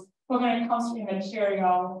scales, but when it comes to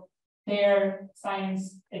material, their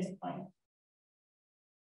science is plain.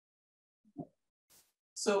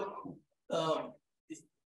 So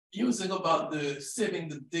using about the saving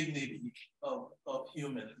the dignity of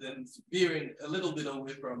humans and veering a little bit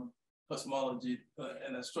away from cosmology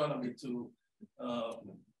and astronomy to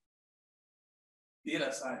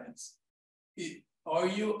data science. Are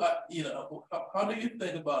you, how do you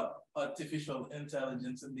think about artificial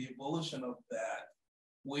intelligence and the evolution of that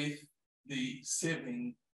with the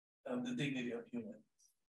saving of the dignity of humans?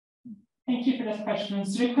 Thank you for this question.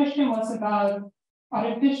 So the question was about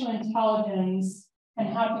artificial intelligence and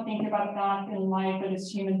how to think about that in light of this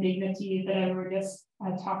human dignity that I were just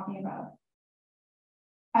talking about.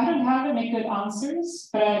 I don't have any good answers,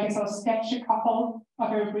 but I guess I'll sketch a couple of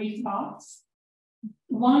very brief thoughts.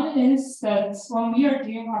 One is that when we are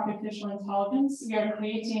doing artificial intelligence, we are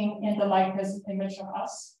creating in the likeness and image of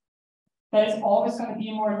us. That is always going to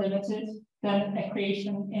be more limited than a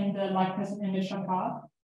creation in the likeness and image of God.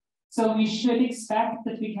 So we should expect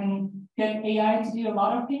that we can get AI to do a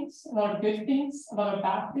lot of things, a lot of good things, a lot of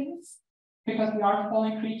bad things, because we are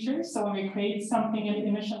fallen creatures. So when we create something in the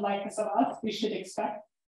image and likeness of us, we should expect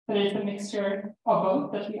that it's a mixture of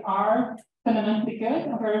both, that we are fundamentally good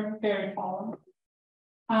and we're very fallen.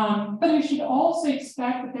 But we should also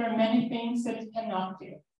expect that there are many things that it cannot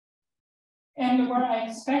do. And where I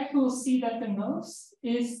expect we'll see that the most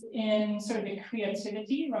is in sort of the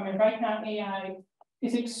creativity. I mean, right now AI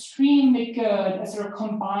is extremely good at sort of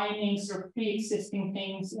combining sort of pre-existing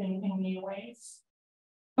things in new ways.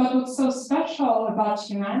 But what's so special about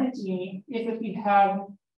humanity is that we have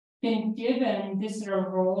been given this sort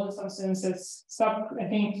of role in some senses. I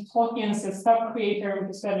think Tolkien says sub-creator,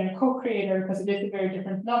 which is better than co-creator, because it is a very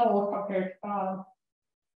different level compared to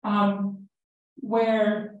God,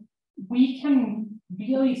 where we can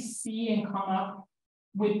really see and come up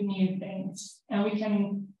with new things. And we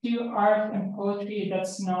can do art and poetry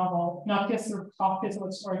that's novel, not just sort of copies of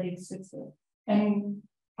what's already existed. And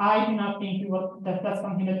I do not think that that's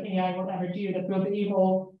something that AI will ever do, that we'll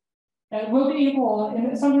be able,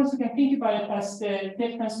 and sometimes we can think about it as the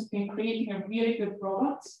difference between creating a really good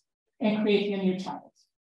robot and creating a new child.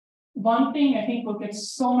 One thing I think will get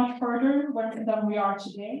so much further than we are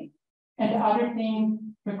today, and the other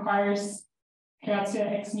thing requires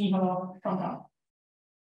creatio ex nihilo from God.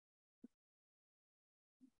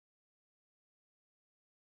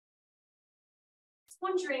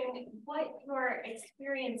 Wondering what your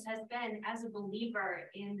experience has been as a believer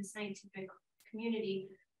in the scientific community,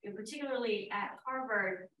 particularly at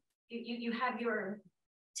Harvard. You have your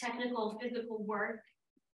technical physical work,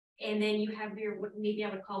 and then you have your, what maybe I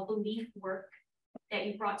would call belief work that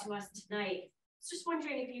you brought to us tonight. Just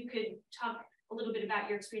wondering if you could talk a little bit about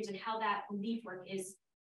your experience and how that belief work is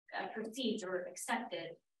perceived or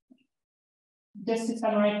accepted. Just to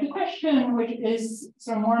summarize the question, which is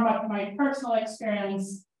sort of more about my personal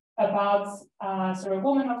experience about sort of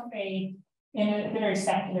woman of faith in a very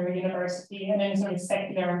secular university and in a sort of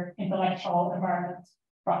secular intellectual environment.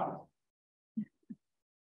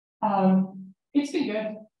 It's been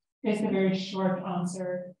good, is the very short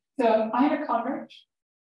answer. So I'm a convert,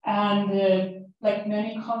 and like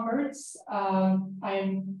many converts, I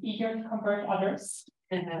am eager to convert others.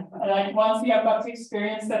 Like once you have got to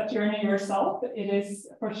experience that journey yourself, it is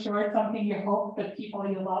for sure something you hope that people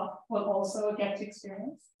you love will also get to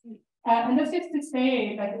experience. And that's just to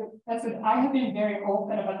say that I have been very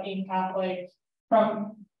open about being Catholic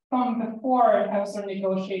from before I was sort of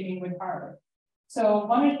negotiating with Harvard. So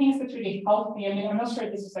one of the things that really helped me, I mean, I'm not sure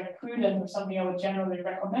if this is like prudent or something I would generally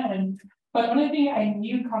recommend, but one of the things I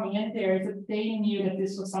knew coming in there is that they knew that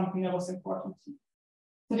this was something that was important to me.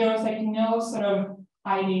 So there was like no sort of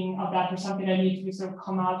hiding of that or something I need to sort of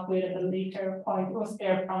come out with at a later point. It was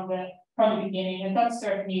there from the beginning, and that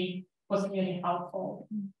certainly was really helpful.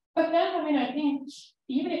 But then, I mean, I think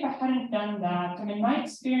even if I hadn't done that, I mean, my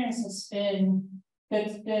experience has been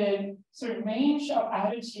that the sort of range of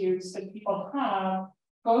attitudes that people have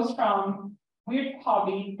goes from weird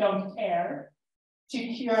hobby, don't care,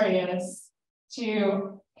 to curious,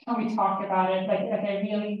 to can we talk about it? Like I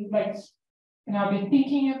really like. And I've been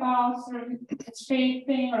thinking about sort of this faith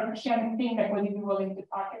thing or Christianity thing, like would you be willing to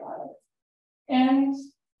talk about it? And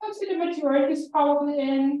I'd say the majority is probably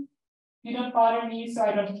in, you don't bother me, so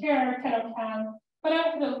I don't care, kind of can. But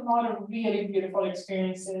I've had a lot of really beautiful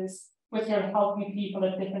experiences with sort of helping people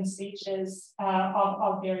at different stages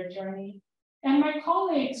of their journey. And my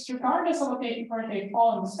colleagues, regardless of where they fall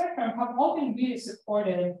on the spectrum, have all been really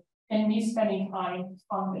supportive in me spending time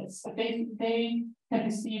on this. But they have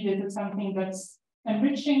received it as something that's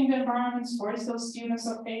enriching the environments for those students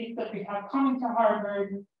of faith that we have coming to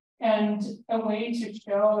Harvard, and a way to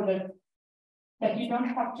show that you don't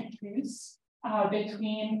have to choose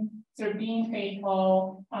between sort of being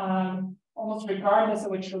faithful, almost regardless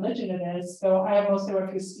of which religion it is. So I have mostly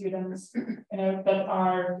worked with students, that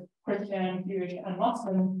are Christian, Jewish, and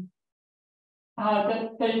Muslim.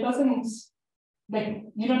 That it doesn't like,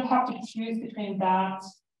 you don't have to choose between that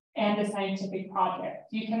and the scientific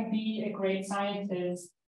project. You can be a great scientist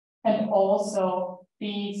and also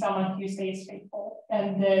be someone who stays faithful.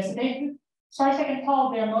 And so they, as far as I can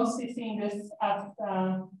tell, they're mostly seeing this as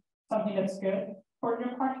something that's good for the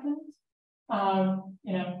department.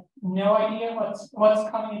 You know, no idea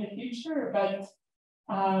what's coming in the future, but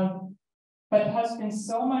it has been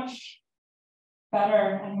so much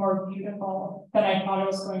better and more beautiful than I thought it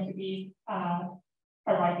was going to be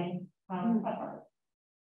arriving at Harvard.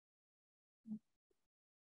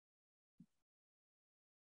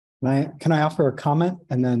 Can I offer a comment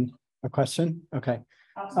and then a question? Okay.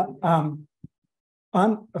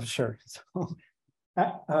 Sure. So,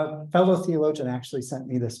 a fellow theologian actually sent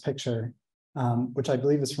me this picture, which I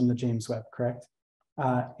believe is from the James Webb, correct?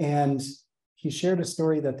 And he shared a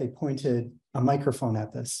story that they pointed a microphone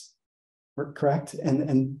at this, correct?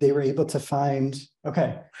 And they were able to find,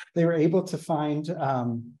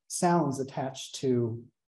 sounds attached to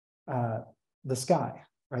the sky,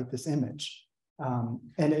 right? This image. And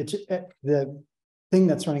the thing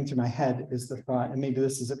that's running through my head is the thought, and maybe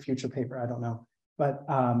this is a future paper, I don't know, but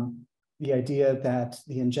the idea that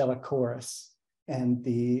the angelic chorus and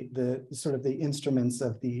the sort of the instruments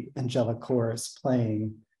of the angelic chorus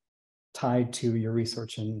playing tied to your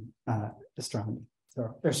research in astronomy,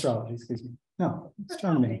 or astrology, excuse me. No,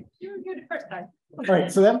 astronomy. You're the first time. All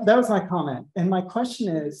right, so that was my comment. And my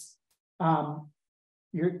question is,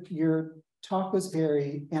 your talk was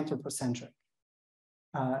very anthropocentric.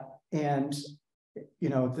 And you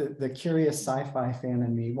know, the curious sci-fi fan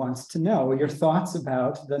in me wants to know your thoughts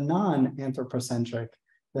about the non-anthropocentric,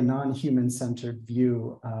 the non-human-centered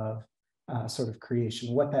view of sort of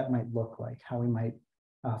creation, what that might look like, how we might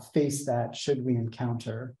face that should we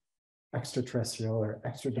encounter extraterrestrial or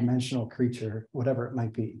extra-dimensional creature, whatever it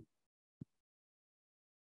might be.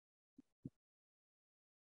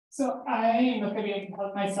 So I am not going to be able to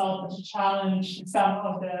help myself to challenge some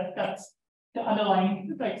of the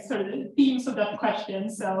underlying, like, sort of the themes of that question.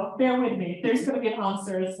 So bear with me. There's going to be an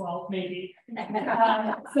answer as well, maybe.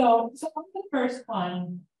 So on the first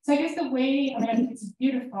one, so I guess the way, I mean, I think it's a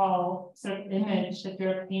beautiful sort of image that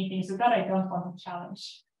you're painting, so that I don't want to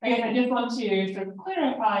challenge. I guess I just want to sort of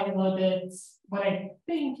clarify a little bit what I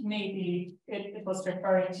think maybe it was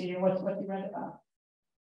referring to, what you read about.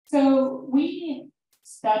 So we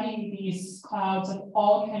study these clouds of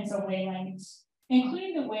all kinds of wavelengths,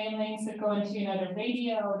 including the wavelengths that go into, you know, the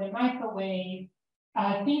radio, the microwave,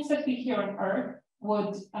 things that we hear on Earth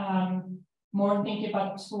would more think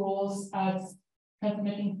about tools as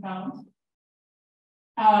transmitting sound.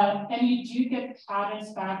 And you do get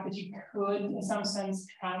patterns back that you could, in some sense,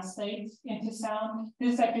 translate into sound.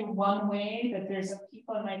 This is actually one way that there's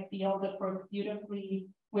people in my field that work beautifully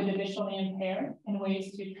with the visually impaired in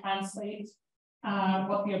ways to translate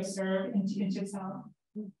what we observe into sound.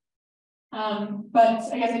 But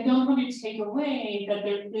I guess I don't want to take away that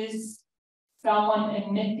there is someone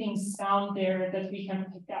emitting sound there that we can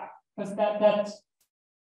pick up, because that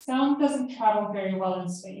sound doesn't travel very well in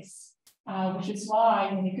space, which is why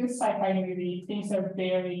in a good sci-fi movie, things are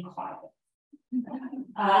very quiet.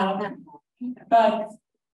 But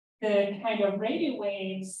the kind of radio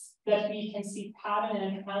waves that we can see pattern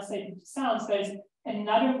and translate into sounds, there's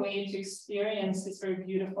another way to experience this very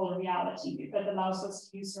beautiful reality that allows us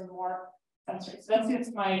to use more sensory. So that's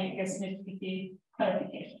just my, I guess, nitpicky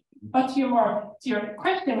clarification. But to your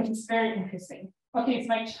question, which is very interesting. Okay, so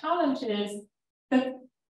my challenge is that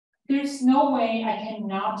there's no way I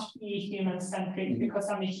cannot be human-centric because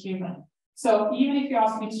I'm a human. So even if you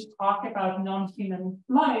ask me to talk about non-human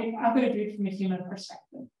life, I'm going to do it from a human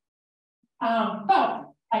perspective. But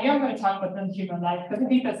I am going to talk about non-human life because I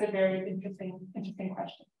think that's a very interesting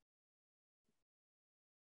question.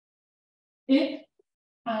 If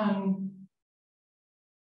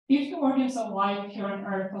the origins of life here on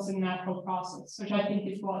Earth was a natural process, which I think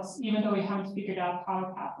it was, even though we haven't figured out how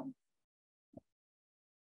it happened,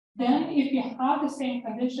 then if you have the same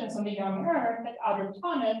conditions on the young Earth that other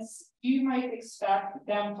planets, you might expect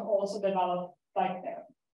them to also develop like that.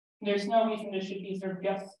 There's no reason there should be sort of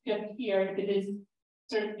just here if it is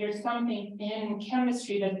sort of there's something in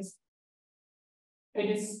chemistry that is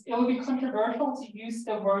it would be controversial to use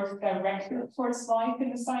the word directed towards life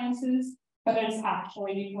in the sciences, but it's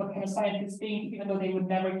actually what kind of scientists think, even though they would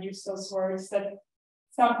never use those words, that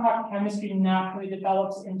somehow chemistry naturally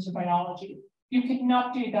develops into biology. You could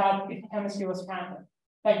not do that if chemistry was random.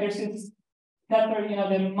 Like there's this,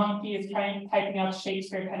 the monkey is typing out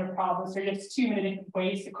Shakespeare kind of problems. There are just too many different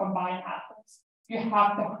ways to combine atoms. You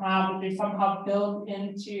have to have that they somehow built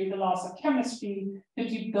into the laws of chemistry that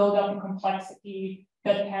you build up the complexity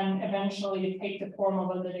that can eventually take the form of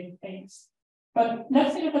a living things. But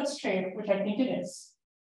let's say that that's true, which I think it is.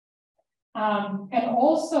 And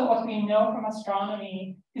also what we know from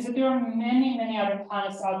astronomy is that there are many, many other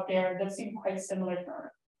planets out there that seem quite similar to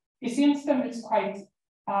Earth. It seems that it's quite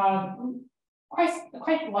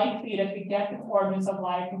likely that we get the origins of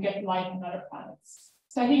life, we get life on other planets.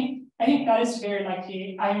 So I think that is very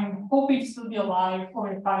likely. I'm hoping to still be alive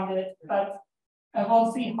when we find it, but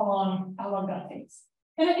we'll see how long that takes.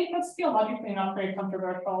 And I think that's theologically not very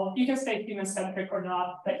controversial. You can say human-centric or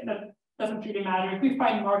not, that doesn't really matter. If we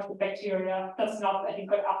find Mars with bacteria, that's not, I think,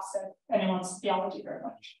 going to upset anyone's theology very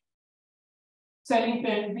much. So I think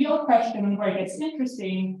the real question where it gets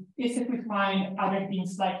interesting is if we find other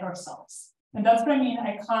things like ourselves. And that's what I mean.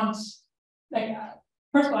 I can't,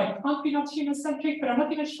 first of all, I can't be not human-centric, but I'm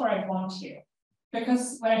not even sure I want to.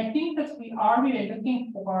 Because what I think that we are really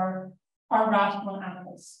looking for are rational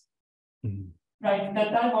animals. Mm-hmm. Right?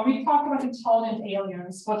 That when we talk about intelligent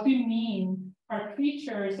aliens, what we mean are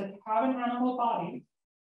creatures that have an animal body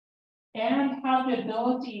and have the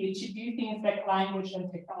ability to do things like language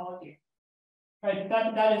and technology. Right?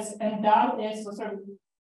 That is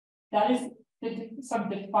some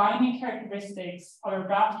defining characteristics of a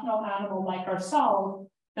rational animal like ourselves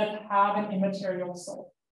that have an immaterial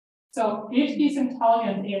soul. So if these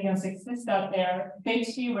intelligent aliens exist out there, they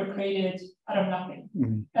too were created out of nothing.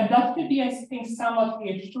 Mm-hmm. And that should be, I think, somewhat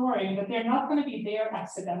reassuring that they're not going to be there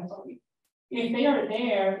accidentally. If they are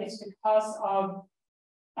there, it's because of,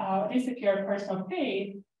 at least if you're a person of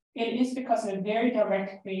faith, it is because of a very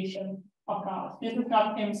direct creation of God. This is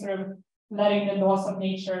not him sort of letting the laws of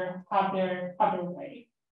nature have their way.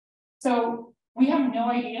 So we have no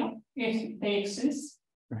idea if they exist.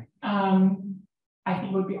 Right. I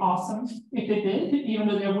think it would be awesome if they did, even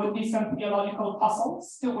though there would be some theological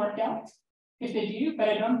puzzles to work out if they do, but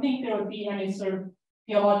I don't think there would be any sort of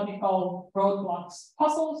theological roadblocks.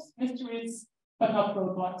 Puzzles, mysteries, but not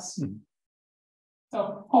roadblocks. Mm-hmm.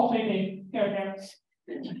 So hopefully they're there.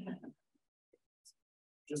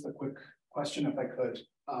 Just a quick question, if I could.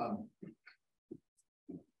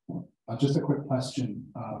 Just a quick question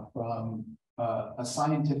from a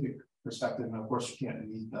scientific perspective, and of course you can't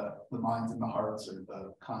read the minds and the hearts or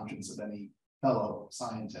the conscience of any fellow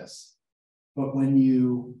scientists. But when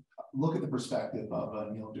you look at the perspective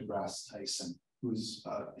of Neil deGrasse Tyson, who's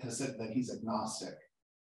has said that he's agnostic,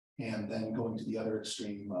 and then going to the other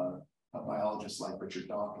extreme, a biologist like Richard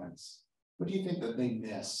Dawkins, what do you think that they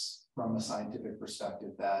miss from a scientific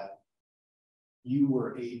perspective that you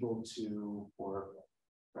were able to, or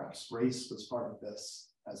perhaps race was part of this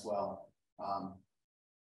as well?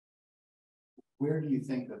 Where do you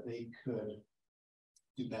think that they could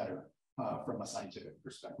do better from a scientific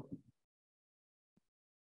perspective?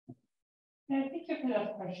 Yeah, thank you for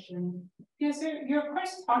that question. Yes, you're of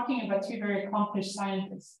course talking about two very accomplished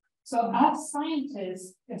scientists. So as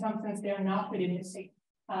scientists, in some sense, they're not really missing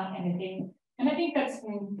anything. And I think that's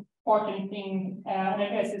an important thing, and I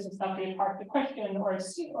guess this is not really part of the question or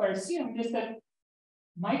assume, just that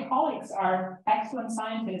my colleagues are excellent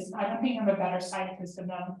scientists. I don't think I'm a better scientist than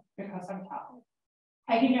them because I'm Catholic.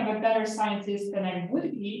 I think I'm a better scientist than I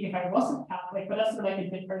would be if I wasn't Catholic, but that's like a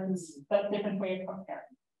different way of comparing.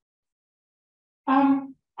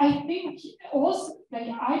 I think also that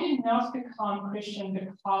I did not become Christian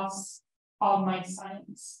because of my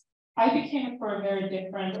science. I became it for a very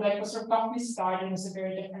different, what sort of got me started was a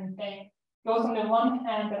very different thing. It was on the one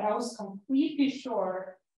hand that I was completely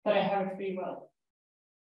sure that I have a free will.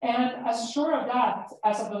 And as sure of that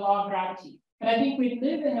as of the law of gravity. And I think we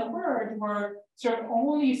live in a world where sort of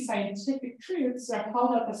only scientific truths are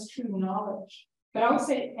held up as true knowledge. But I would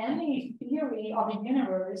say any theory of the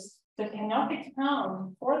universe that cannot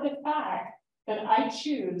account for the fact that I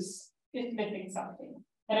choose is missing something.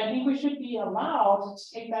 And I think we should be allowed to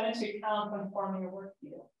take that into account when forming a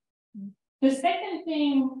worldview. The second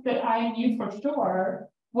thing that I knew for sure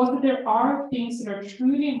was that there are things that are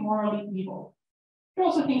truly morally evil. There are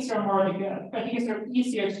also things that are morally good, but I think it's sort of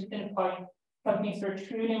easier to pinpoint some things that are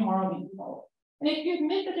truly morally evil. And if you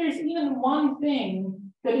admit that there's even one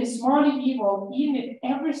thing that is morally evil, even if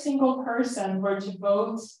every single person were to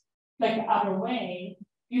vote like the other way,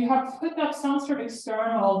 you have put up some sort of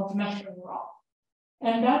external measuring rod.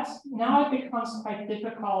 And that's now it becomes quite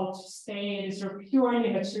difficult to stay in a sort of purely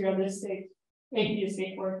materialistic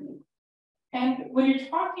atheistic worldview. And when you're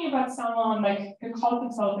talking about someone like who calls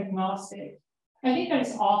themselves agnostic, I think that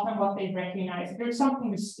is often what they recognize. There's something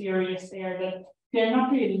mysterious there that they're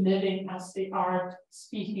not really living as they are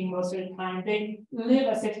speaking most of the time. They live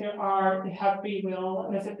as if they have free will,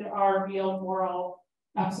 and as if there are real moral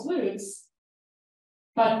absolutes.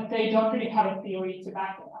 but they don't really have a theory to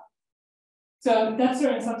back it up. So that's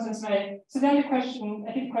sort of in some sense my, so then the question,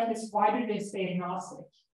 I think the question is, why do they stay agnostic?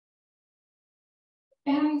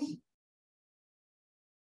 And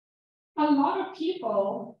a lot of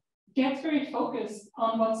people get very focused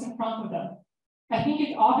on what's in front of them. I think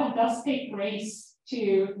it often does take grace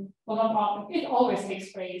to, well, not often, it always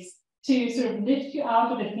takes grace to sort of lift you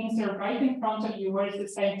out of the things that are right in front of you, whether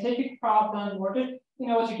it's a scientific problem, or the, you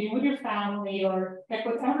know, what you're doing with your family, or like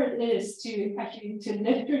whatever it is, to actually to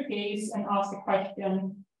lift your gaze and ask the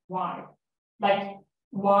question, why? Like,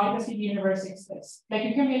 why does the universe exist? Like,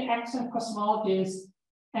 you can be an excellent cosmologist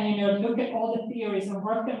and, you know, look at all the theories and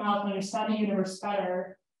work them out and understand the universe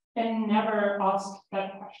better, and never ask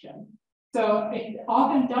that question. So it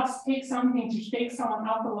often does take something to shake someone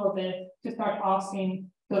up a little bit to start asking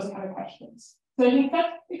those kind of questions. So I think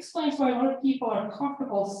that explains why a lot of people are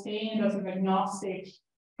comfortable staying in those agnostic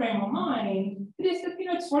frame of mind. It is that, you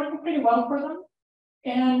know, it's working pretty well for them,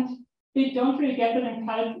 and they don't really get that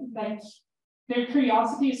impediment. Like, their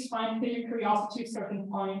curiosity is fine, they have curiosity to a certain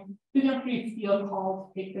point. They don't really feel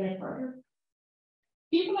called to take them further.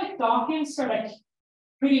 People like Dawkins are like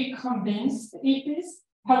pretty convinced atheists,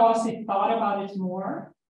 have also thought about it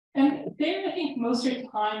more. And there, I think most of the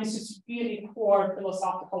time is just really poor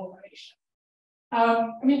philosophical formation.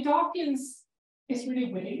 I mean, Dawkins is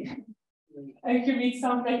really witty. If you read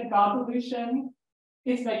something like God Delusion,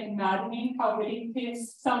 it's like maddening how witty he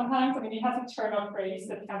is sometimes. I mean, he has a turn of phrase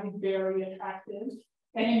that can be very attractive.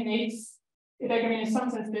 And it makes, like, I mean, in some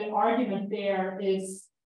sense, the argument there is,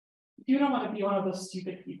 you don't want to be one of those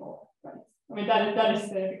stupid people, right? I mean, that is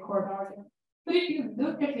the core of the argument. But if you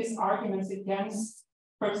look at his arguments against,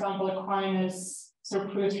 for example, Aquinas' sort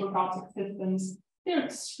of proofs for God's existence, they're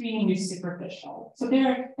extremely superficial. So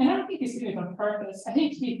they're, and I don't think he's doing it on purpose. I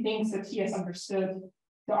think he thinks that he has understood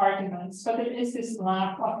the arguments, but there is this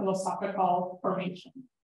lack of philosophical formation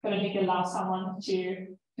that I think allows someone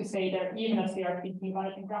to say there, even as they are thinking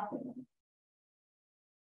about it and grappling with it.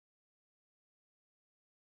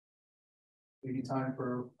 Maybe time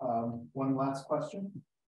for one last question.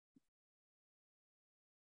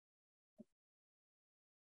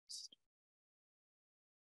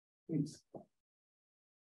 Please.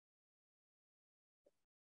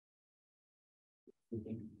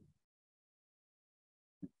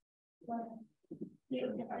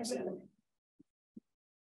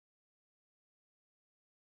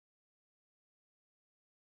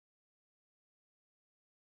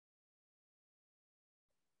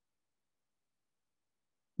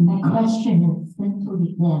 My question is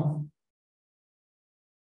simply this.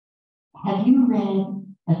 Have you read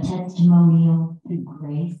A Testimonial to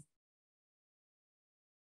Grace?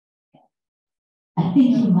 I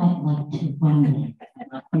think you might like to one day.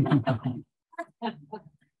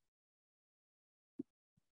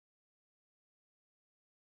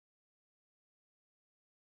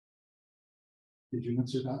 Did you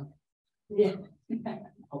answer that? Yeah.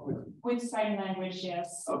 Okay. With sign language,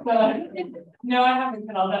 yes. Okay. But no, I haven't,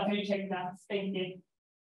 but I'll definitely check that. Thank you.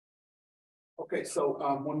 Okay, so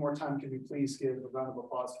one more time, can you please give a round of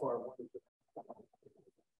applause for our wonderful.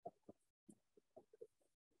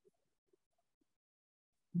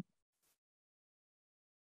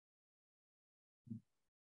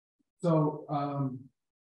 So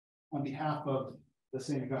on behalf of the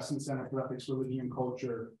St. Augustine Center for Ethics, Religion, and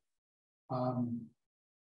Culture,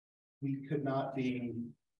 we could not be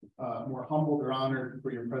more humbled or honored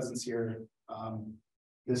for your presence here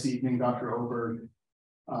this evening, Dr. Oberg.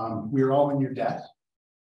 We are all in your debt,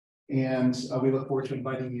 and we look forward to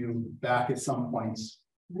inviting you back at some point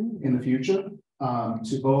in the future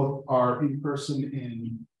to both our in-person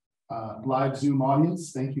and live Zoom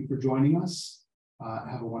audience. Thank you for joining us.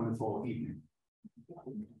 Have a wonderful evening.